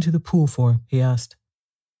did you go into the pool for?" he asked.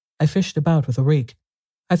 "I fished about with a rake.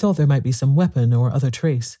 I thought there might be some weapon or other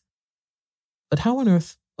trace." "But how on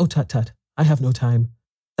earth— Oh, tut-tut, I have no time.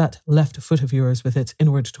 That left foot of yours with its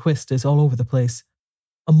inward twist is all over the place.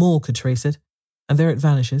 A mole could trace it, and there it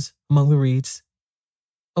vanishes, among the reeds.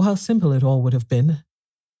 Oh, how simple it all would have been,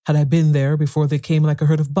 had I been there before they came like a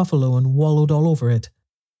herd of buffalo and wallowed all over it.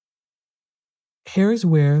 Here's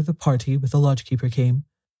where the party with the lodge-keeper came,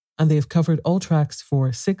 and they have covered all tracks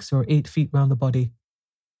for 6 or 8 feet round the body.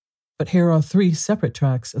 But here are 3 separate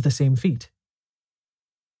tracks of the same feet."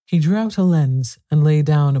 He drew out a lens and lay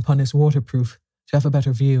down upon his waterproof to have a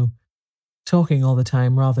better view, talking all the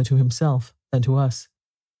time rather to himself than to us.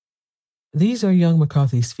 "These are young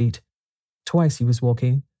McCarthy's feet. Twice he was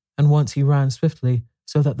walking, and once he ran swiftly,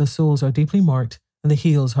 so that the soles are deeply marked and the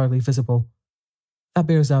heels hardly visible. That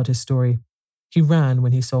bears out his story. He ran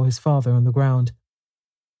when he saw his father on the ground.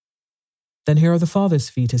 Then here are the father's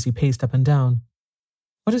feet as he paced up and down.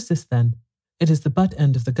 What is this then? It is the butt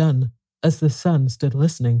end of the gun, as the son stood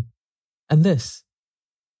listening. And this?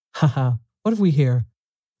 Ha ha, what have we here?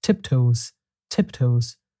 Tiptoes,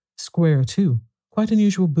 square too, quite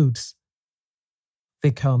unusual boots.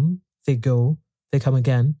 They come, they go, they come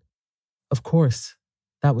again. Of course,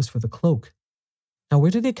 that was for the cloak. Now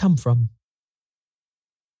where did they come from?"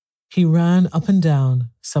 He ran up and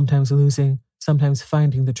down, sometimes losing, sometimes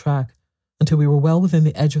finding the track, until we were well within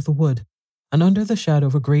the edge of the wood, and under the shadow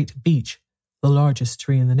of a great beech, the largest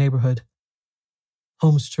tree in the neighbourhood.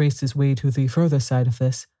 Holmes traced his way to the further side of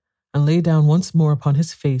this, and lay down once more upon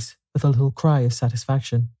his face with a little cry of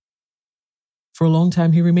satisfaction. For a long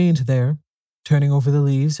time he remained there, turning over the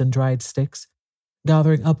leaves and dried sticks,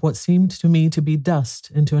 gathering up what seemed to me to be dust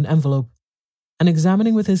into an envelope, and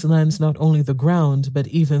examining with his lens not only the ground but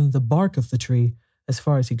even the bark of the tree as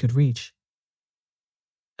far as he could reach.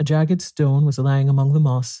 A jagged stone was lying among the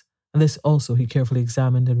moss, and this also he carefully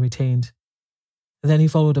examined and retained. Then he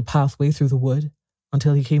followed a pathway through the wood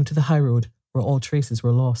until he came to the highroad where all traces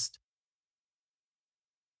were lost.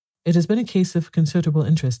 "It has been a case of considerable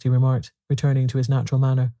interest," he remarked, returning to his natural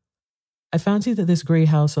manner. "I fancy that this grey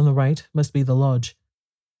house on the right must be the lodge.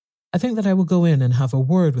 I think that I will go in and have a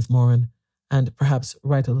word with Moran, and perhaps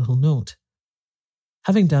write a little note.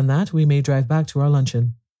 Having done that, we may drive back to our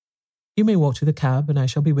luncheon. You may walk to the cab, and I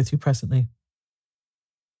shall be with you presently."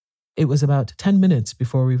 It was about 10 minutes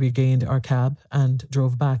before we regained our cab and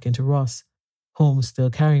drove back into Ross, Holmes still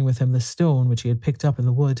carrying with him the stone which he had picked up in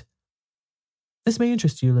the wood. "This may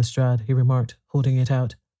interest you, Lestrade," he remarked, holding it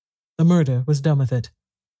out. "The murder was done with it."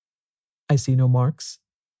 "I see no marks."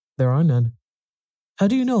 "There are none." "How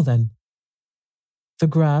do you know, then?" "The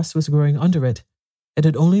grass was growing under it. It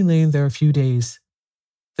had only lain there a few days.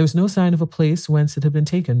 There was no sign of a place whence it had been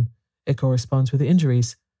taken. It corresponds with the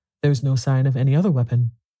injuries. There is no sign of any other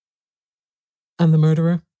weapon." "And the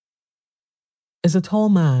murderer?" "Is a tall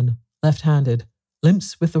man, left-handed,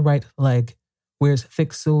 limps with the right leg, wears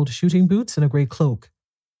thick-soled shooting boots and a grey cloak,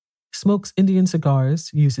 smokes Indian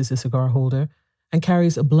cigars, uses a cigar holder, and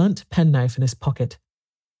carries a blunt penknife in his pocket.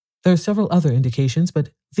 There are several other indications,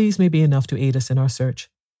 but these may be enough to aid us in our search."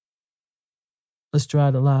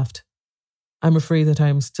 Lestrade laughed. "I'm afraid that I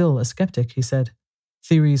am still a skeptic," he said.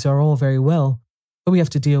 "Theories are all very well, but we have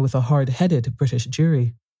to deal with a hard-headed British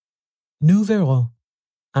jury." "Nous verrons,"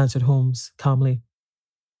 answered Holmes calmly.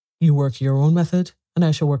 "You work your own method, and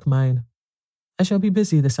I shall work mine. I shall be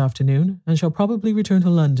busy this afternoon, and shall probably return to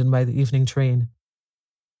London by the evening train."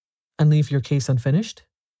 "And leave your case unfinished?"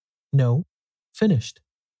 "No, finished."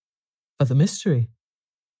 "But the mystery?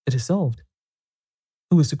 It is solved."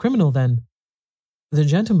 "Who is the criminal, then?" "The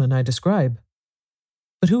gentleman I describe."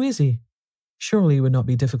 "But who is he? Surely it would not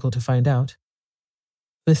be difficult to find out.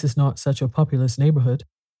 This is not such a populous neighbourhood."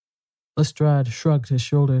 Lestrade shrugged his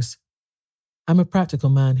shoulders. "I'm a practical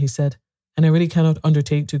man," he said, "and I really cannot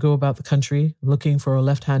undertake to go about the country looking for a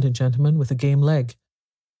left-handed gentleman with a game leg.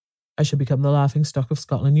 I should become the laughing-stock of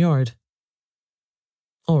Scotland Yard."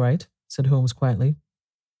 "All right," said Holmes quietly.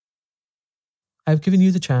 "I have given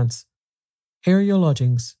you the chance. Here are your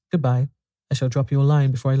lodgings. Goodbye. I shall drop you a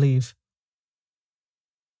line before I leave."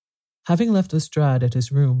 Having left Lestrade at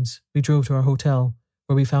his rooms, we drove to our hotel,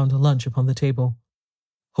 where we found lunch upon the table.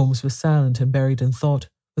 Holmes was silent and buried in thought,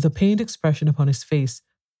 with a pained expression upon his face,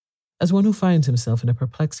 as one who finds himself in a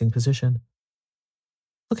perplexing position.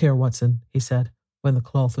 "Look here, Watson," he said, when the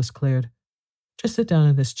cloth was cleared. "Just sit down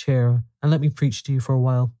in this chair and let me preach to you for a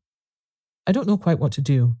while. I don't know quite what to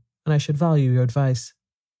do, and I should value your advice.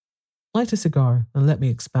 Light a cigar and let me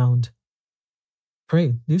expound.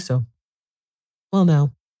 Pray, do so. Well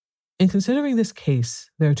now, in considering this case,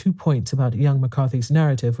 there are 2 points about young McCarthy's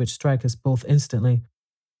narrative which strike us both instantly,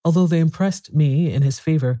 although they impressed me in his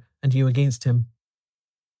favour and you against him.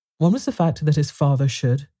 One was the fact that his father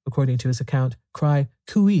should, according to his account, cry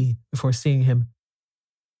 "cooey" before seeing him.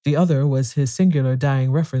 The other was his singular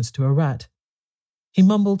dying reference to a rat. He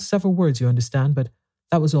mumbled several words, you understand, but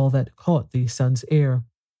that was all that caught the son's ear.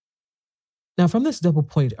 Now from this double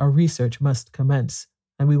point our research must commence,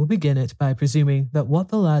 and we will begin it by presuming that what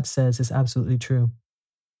the lad says is absolutely true.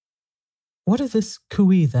 What of this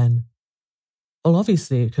cooey then? Well,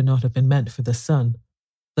 obviously it could not have been meant for the son.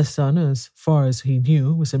 The son, as far as he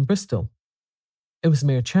knew, was in Bristol. It was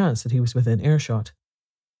mere chance that he was within earshot.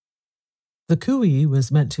 The cooey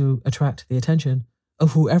was meant to attract the attention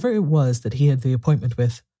of whoever it was that he had the appointment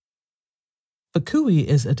with. But cooey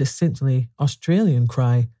is a distinctly Australian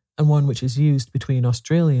cry, and one which is used between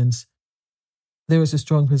Australians. There is a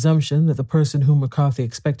strong presumption that the person whom McCarthy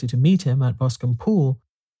expected to meet him at Boscombe Pool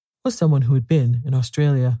was someone who had been in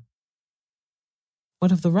Australia.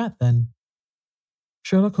 What of the rat, then?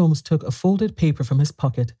 Sherlock Holmes took a folded paper from his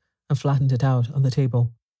pocket and flattened it out on the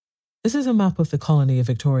table. This is a map of the colony of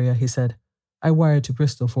Victoria, he said. I wired to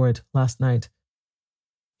Bristol for it last night.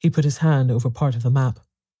 He put his hand over part of the map.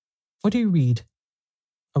 What do you read?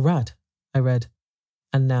 A rat, I read.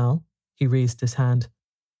 And now, he raised his hand.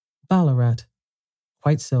 Ballarat.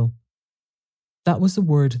 Quite so. That was the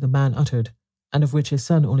word the man uttered, and of which his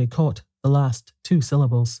son only caught the last 2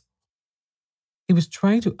 syllables. He was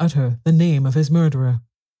trying to utter the name of his murderer,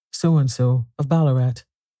 so-and-so of Ballarat.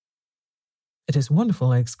 It is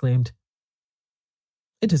wonderful, I exclaimed.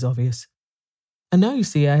 It is obvious. And now you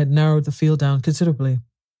see I had narrowed the field down considerably.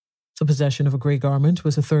 The possession of a grey garment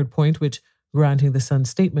was a third point which, granting the son's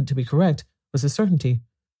statement to be correct, was a certainty.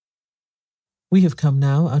 We have come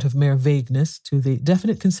now out of mere vagueness to the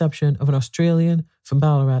definite conception of an Australian from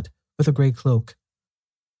Ballarat with a grey cloak.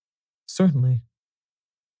 Certainly.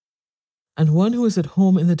 And one who is at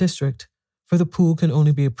home in the district, for the pool can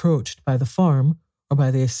only be approached by the farm or by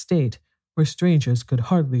the estate, where strangers could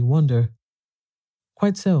hardly wonder.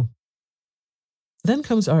 Quite so. Then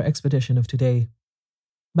comes our expedition of today.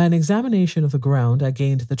 By an examination of the ground, I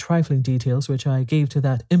gained the trifling details which I gave to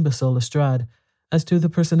that imbecile Lestrade as to the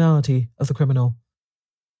personality of the criminal.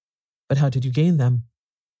 But how did you gain them?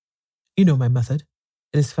 You know my method.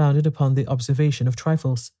 It is founded upon the observation of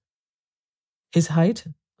trifles. His height,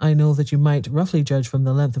 I know that you might roughly judge from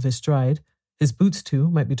the length of his stride. His boots, too,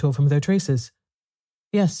 might be told from their traces.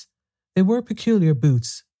 Yes, they were peculiar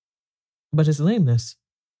boots. But his lameness?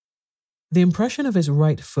 The impression of his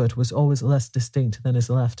right foot was always less distinct than his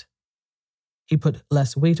left. He put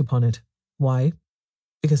less weight upon it. Why?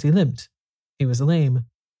 Because he limped. He was lame.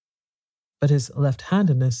 But his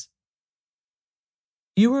left-handedness?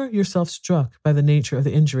 You were yourself struck by the nature of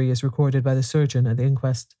the injury as recorded by the surgeon at the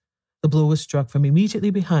inquest. The blow was struck from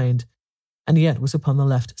immediately behind, and yet was upon the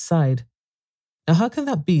left side. Now how can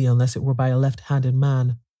that be unless it were by a left-handed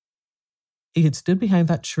man? He had stood behind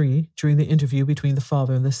that tree during the interview between the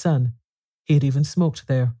father and the son. He had even smoked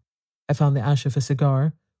there. I found the ash of a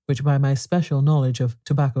cigar, which by my special knowledge of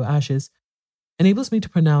tobacco ashes, enables me to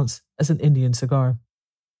pronounce as an Indian cigar.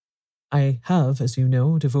 I have, as you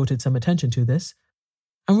know, devoted some attention to this,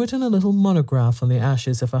 and written a little monograph on the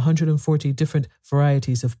ashes of 140 different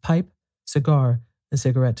varieties of pipe, cigar, and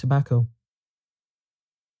cigarette tobacco.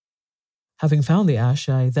 Having found the ash,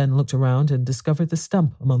 I then looked around and discovered the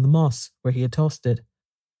stump among the moss where he had tossed it.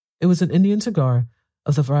 It was an Indian cigar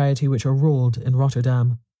of the variety which are rolled in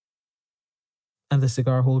Rotterdam. And the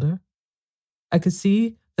cigar holder? I could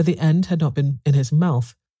see that the end had not been in his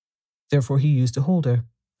mouth. Therefore he used a holder.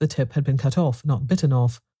 The tip had been cut off, not bitten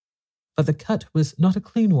off. But the cut was not a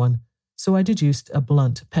clean one, so I deduced a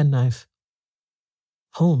blunt penknife.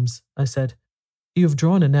 Holmes, I said, you have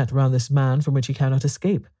drawn a net round this man from which he cannot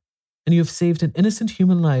escape, and you have saved an innocent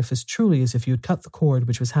human life as truly as if you had cut the cord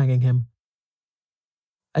which was hanging him.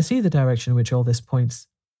 I see the direction in which all this points.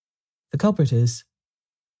 The culprit is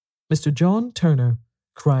Mr. John Turner,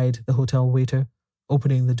 cried the hotel waiter,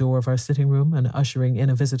 opening the door of our sitting room and ushering in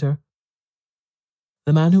a visitor.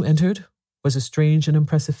 The man who entered was a strange and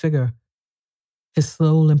impressive figure. His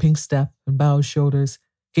slow, limping step and bowed shoulders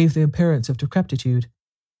gave the appearance of decrepitude,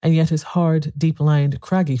 and yet his hard, deep-lined,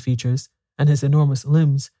 craggy features and his enormous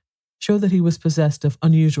limbs showed that he was possessed of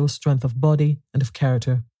unusual strength of body and of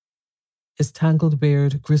character. His tangled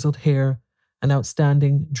beard, grizzled hair, and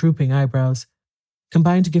outstanding, drooping eyebrows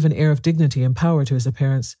combined to give an air of dignity and power to his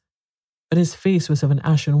appearance, but his face was of an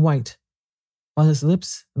ashen white, while his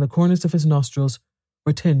lips and the corners of his nostrils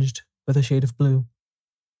were tinged with a shade of blue.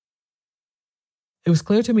 It was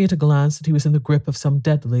clear to me at a glance that he was in the grip of some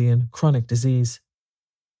deadly and chronic disease.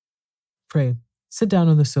 "Pray, sit down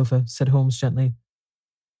on the sofa," said Holmes gently.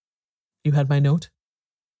 "You had my note?"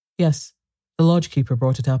 "Yes, the lodge-keeper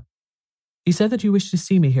brought it up. He said that you wished to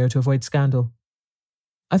see me here to avoid scandal.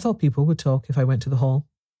 I thought people would talk if I went to the hall."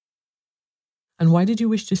 "And why did you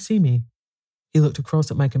wish to see me?" He looked across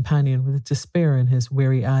at my companion with despair in his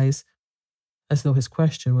weary eyes, as though his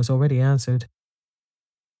question was already answered.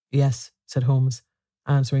 "Yes," said Holmes,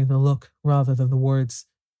 answering the look rather than the words.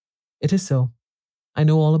 "It is so. I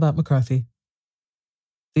know all about McCarthy."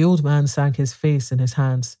 The old man sank his face in his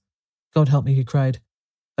hands. "God help me," he cried,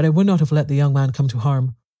 "but I would not have let the young man come to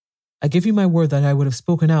harm. I give you my word that I would have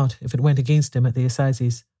spoken out if it went against him at the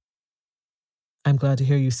assizes." "I'm glad to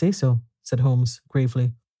hear you say so," said Holmes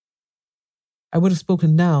gravely. "I would have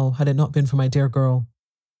spoken now had it not been for my dear girl.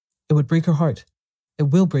 It would break her heart. It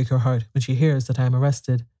will break her heart when she hears that I am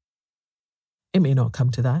arrested." "It may not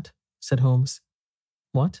come to that," said Holmes.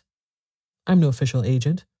 "What? I'm no official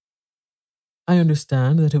agent. I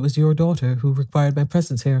understand that it was your daughter who required my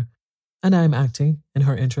presence here, and I am acting in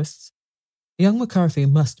her interests. Young McCarthy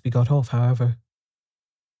must be got off, however."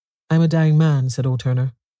 "I'm a dying man," said old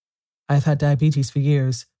Turner. "I have had diabetes for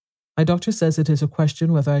years. My doctor says it is a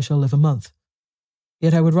question whether I shall live a month.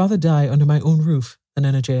 Yet I would rather die under my own roof than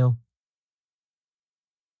in a jail."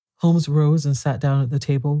 Holmes rose and sat down at the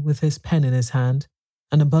table with his pen in his hand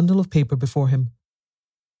and a bundle of paper before him.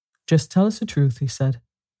 "Just tell us the truth," he said.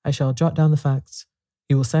 "I shall jot down the facts.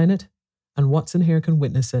 You will sign it, and Watson here can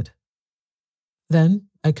witness it. Then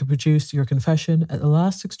I could produce your confession at the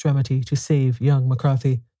last extremity to save young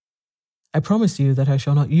McCarthy. I promise you that I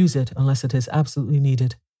shall not use it unless it is absolutely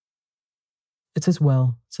needed." "It's as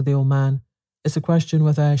well," said the old man. "It's a question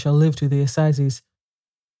whether I shall live to the assizes,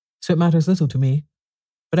 so it matters little to me,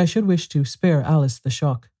 but I should wish to spare Alice the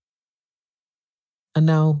shock. And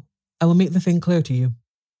now I will make the thing clear to you.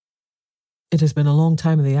 It has been a long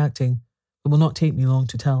time in the acting, but will not take me long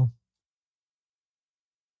to tell.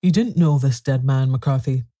 You didn't know this dead man,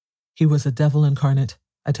 McCarthy. He was a devil incarnate,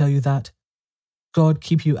 I tell you that. God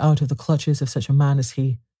keep you out of the clutches of such a man as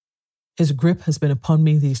he. His grip has been upon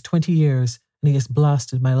me these 20 years, and he has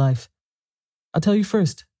blasted my life. I'll tell you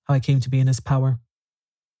first how I came to be in his power.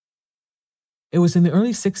 It was in the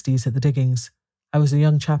early 60s at the diggings. I was a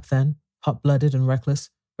young chap then, hot-blooded and reckless,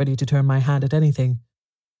 ready to turn my hand at anything.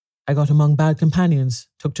 I got among bad companions,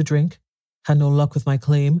 took to drink, had no luck with my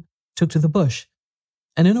claim, took to the bush,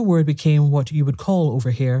 and in a word became what you would call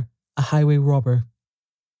over here a highway robber.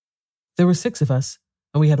 There were 6 of us,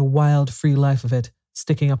 and we had a wild, free life of it,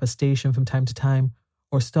 sticking up a station from time to time,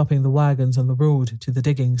 or stopping the wagons on the road to the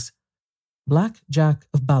diggings. Black Jack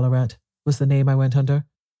of Ballarat was the name I went under,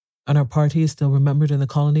 and our party is still remembered in the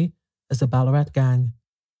colony as the Ballarat Gang.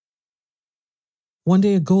 One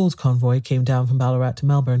day a gold convoy came down from Ballarat to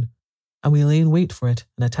Melbourne, and we lay in wait for it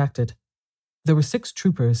and attacked it. There were 6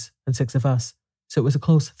 troopers and 6 of us, so it was a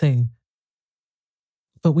close thing.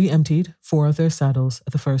 But we emptied 4 of their saddles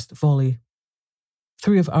at the first volley.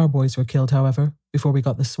 3 of our boys were killed, however, before we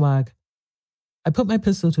got the swag. I put my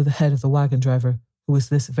pistol to the head of the wagon driver, who was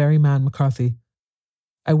this very man McCarthy.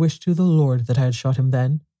 I wished to the Lord that I had shot him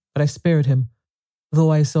then, but I spared him,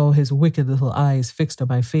 though I saw his wicked little eyes fixed on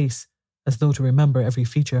my face, as though to remember every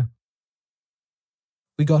feature.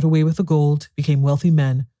 We got away with the gold, became wealthy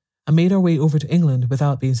men, and made our way over to England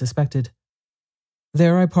without being suspected.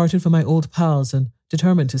 There I parted from my old pals and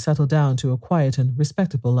determined to settle down to a quiet and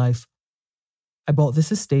respectable life. I bought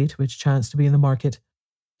this estate, which chanced to be in the market,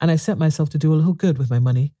 and I set myself to do a little good with my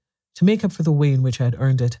money, to make up for the way in which I had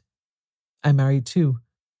earned it. I married too,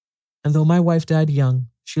 and though my wife died young,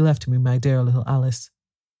 she left me my dear little Alice.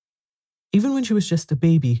 Even when she was just a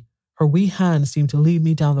baby, her wee hand seemed to lead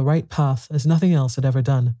me down the right path as nothing else had ever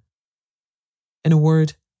done. In a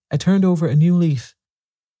word, I turned over a new leaf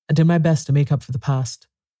and did my best to make up for the past.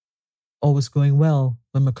 All was going well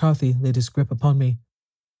when McCarthy laid his grip upon me.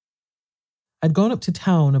 I'd gone up to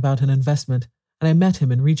town about an investment, and I met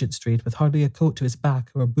him in Regent Street with hardly a coat to his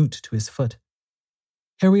back or a boot to his foot.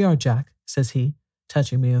 "Here we are, Jack," says he,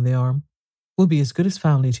 touching me on the arm. "We'll be as good as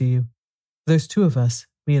family to you. There's 2 of us,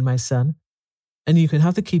 me and my son, and you can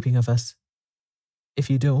have the keeping of us. If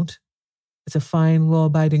you don't, it's a fine,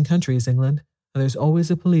 law-abiding country is England, and there's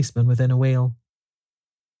always a policeman within a whale."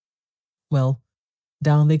 Well,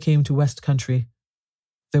 down they came to West Country.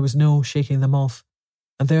 There was no shaking them off,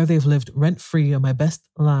 and there they've lived rent-free on my best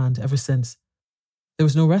land ever since. There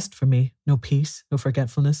was no rest for me, no peace, no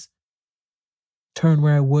forgetfulness. Turn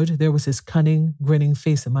where I would, there was his cunning, grinning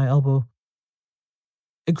face at my elbow.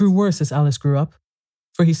 It grew worse as Alice grew up,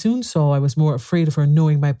 for he soon saw I was more afraid of her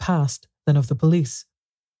knowing my past than of the police.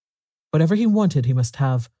 Whatever he wanted he must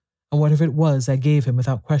have, and whatever it was I gave him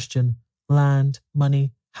without question: land,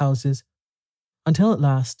 money, houses, until at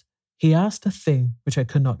last he asked a thing which I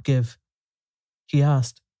could not give. He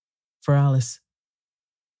asked for Alice.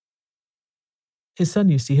 His son,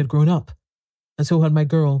 you see, had grown up, and so had my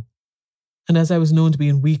girl, and as I was known to be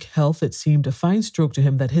in weak health, it seemed a fine stroke to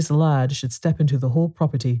him that his lad should step into the whole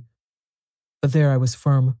property. But there I was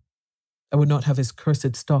firm. I would not have his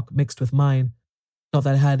cursed stock mixed with mine. Not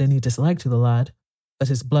that I had any dislike to the lad, but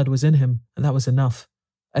his blood was in him, and that was enough.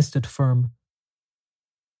 I stood firm.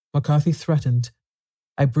 McCarthy threatened.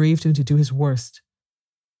 I braved him to do his worst.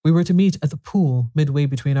 We were to meet at the pool midway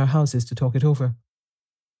between our houses to talk it over.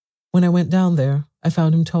 When I went down there, I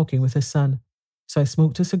found him talking with his son, so I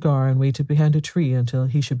smoked a cigar and waited behind a tree until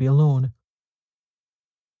he should be alone.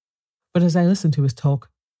 But as I listened to his talk,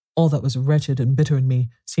 all that was wretched and bitter in me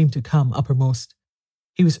seemed to come uppermost.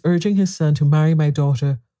 He was urging his son to marry my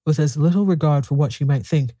daughter with as little regard for what she might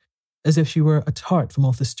think, as if she were a tart from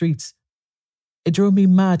off the streets. It drove me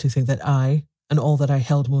mad to think that I, and all that I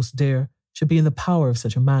held most dear, should be in the power of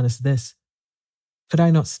such a man as this. Could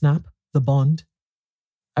I not snap the bond?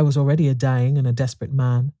 I was already a dying and a desperate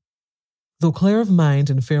man. Though clear of mind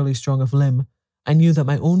and fairly strong of limb, I knew that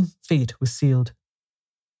my own fate was sealed.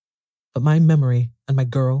 But my memory and my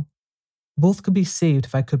girl, both could be saved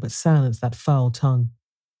if I could but silence that foul tongue.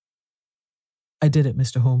 I did it,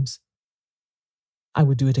 Mr. Holmes. I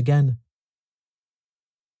would do it again.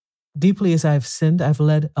 Deeply as I have sinned, I have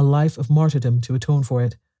led a life of martyrdom to atone for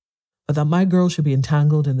it, but that my girl should be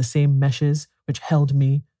entangled in the same meshes which held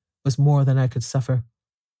me was more than I could suffer.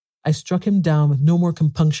 I struck him down with no more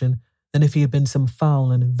compunction than if he had been some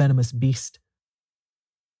foul and venomous beast.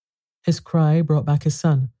 His cry brought back his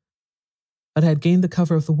son, but I had gained the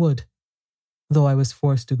cover of the wood, though I was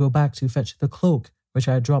forced to go back to fetch the cloak which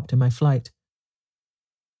I had dropped in my flight.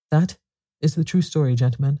 That is the true story,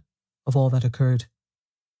 gentlemen, of all that occurred.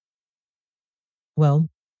 Well,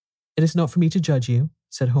 it is not for me to judge you,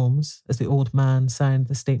 said Holmes, as the old man signed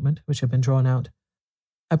the statement which had been drawn out.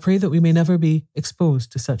 I pray that we may never be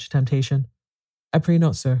exposed to such temptation. I pray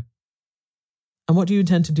not, sir. And what do you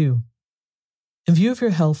intend to do? In view of your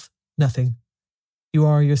health, nothing. You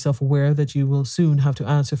are yourself aware that you will soon have to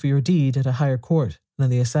answer for your deed at a higher court than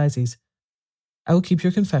the assizes. I will keep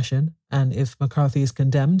your confession, and if McCarthy is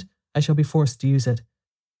condemned, I shall be forced to use it.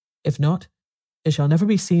 If not, it shall never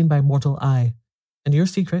be seen by mortal eye, and your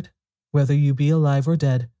secret, whether you be alive or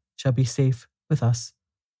dead, shall be safe with us.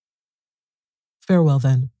 Farewell,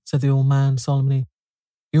 then, said the old man solemnly.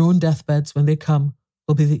 Your own deathbeds, when they come,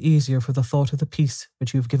 will be the easier for the thought of the peace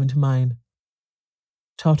which you have given to mine.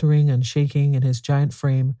 Tottering and shaking in his giant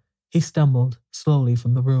frame, he stumbled slowly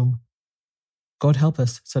from the room. God help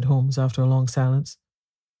us, said Holmes after a long silence.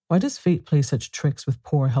 Why does fate play such tricks with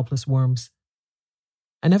poor helpless worms?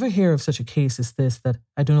 I never hear of such a case as this that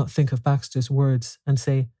I do not think of Baxter's words and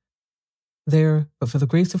say, there, but for the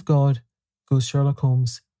grace of God, goes Sherlock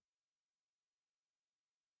Holmes.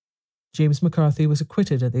 James McCarthy was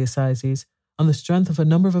acquitted at the assizes on the strength of a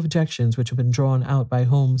number of objections which had been drawn out by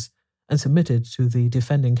Holmes and submitted to the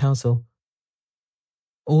defending counsel.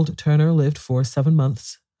 Old Turner lived for 7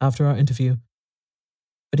 months after our interview,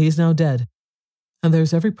 but he is now dead, and there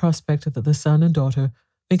is every prospect that the son and daughter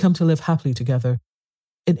may come to live happily together,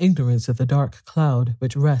 in ignorance of the dark cloud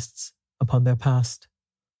which rests upon their past.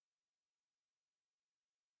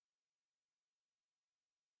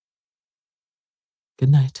 Good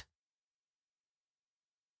night.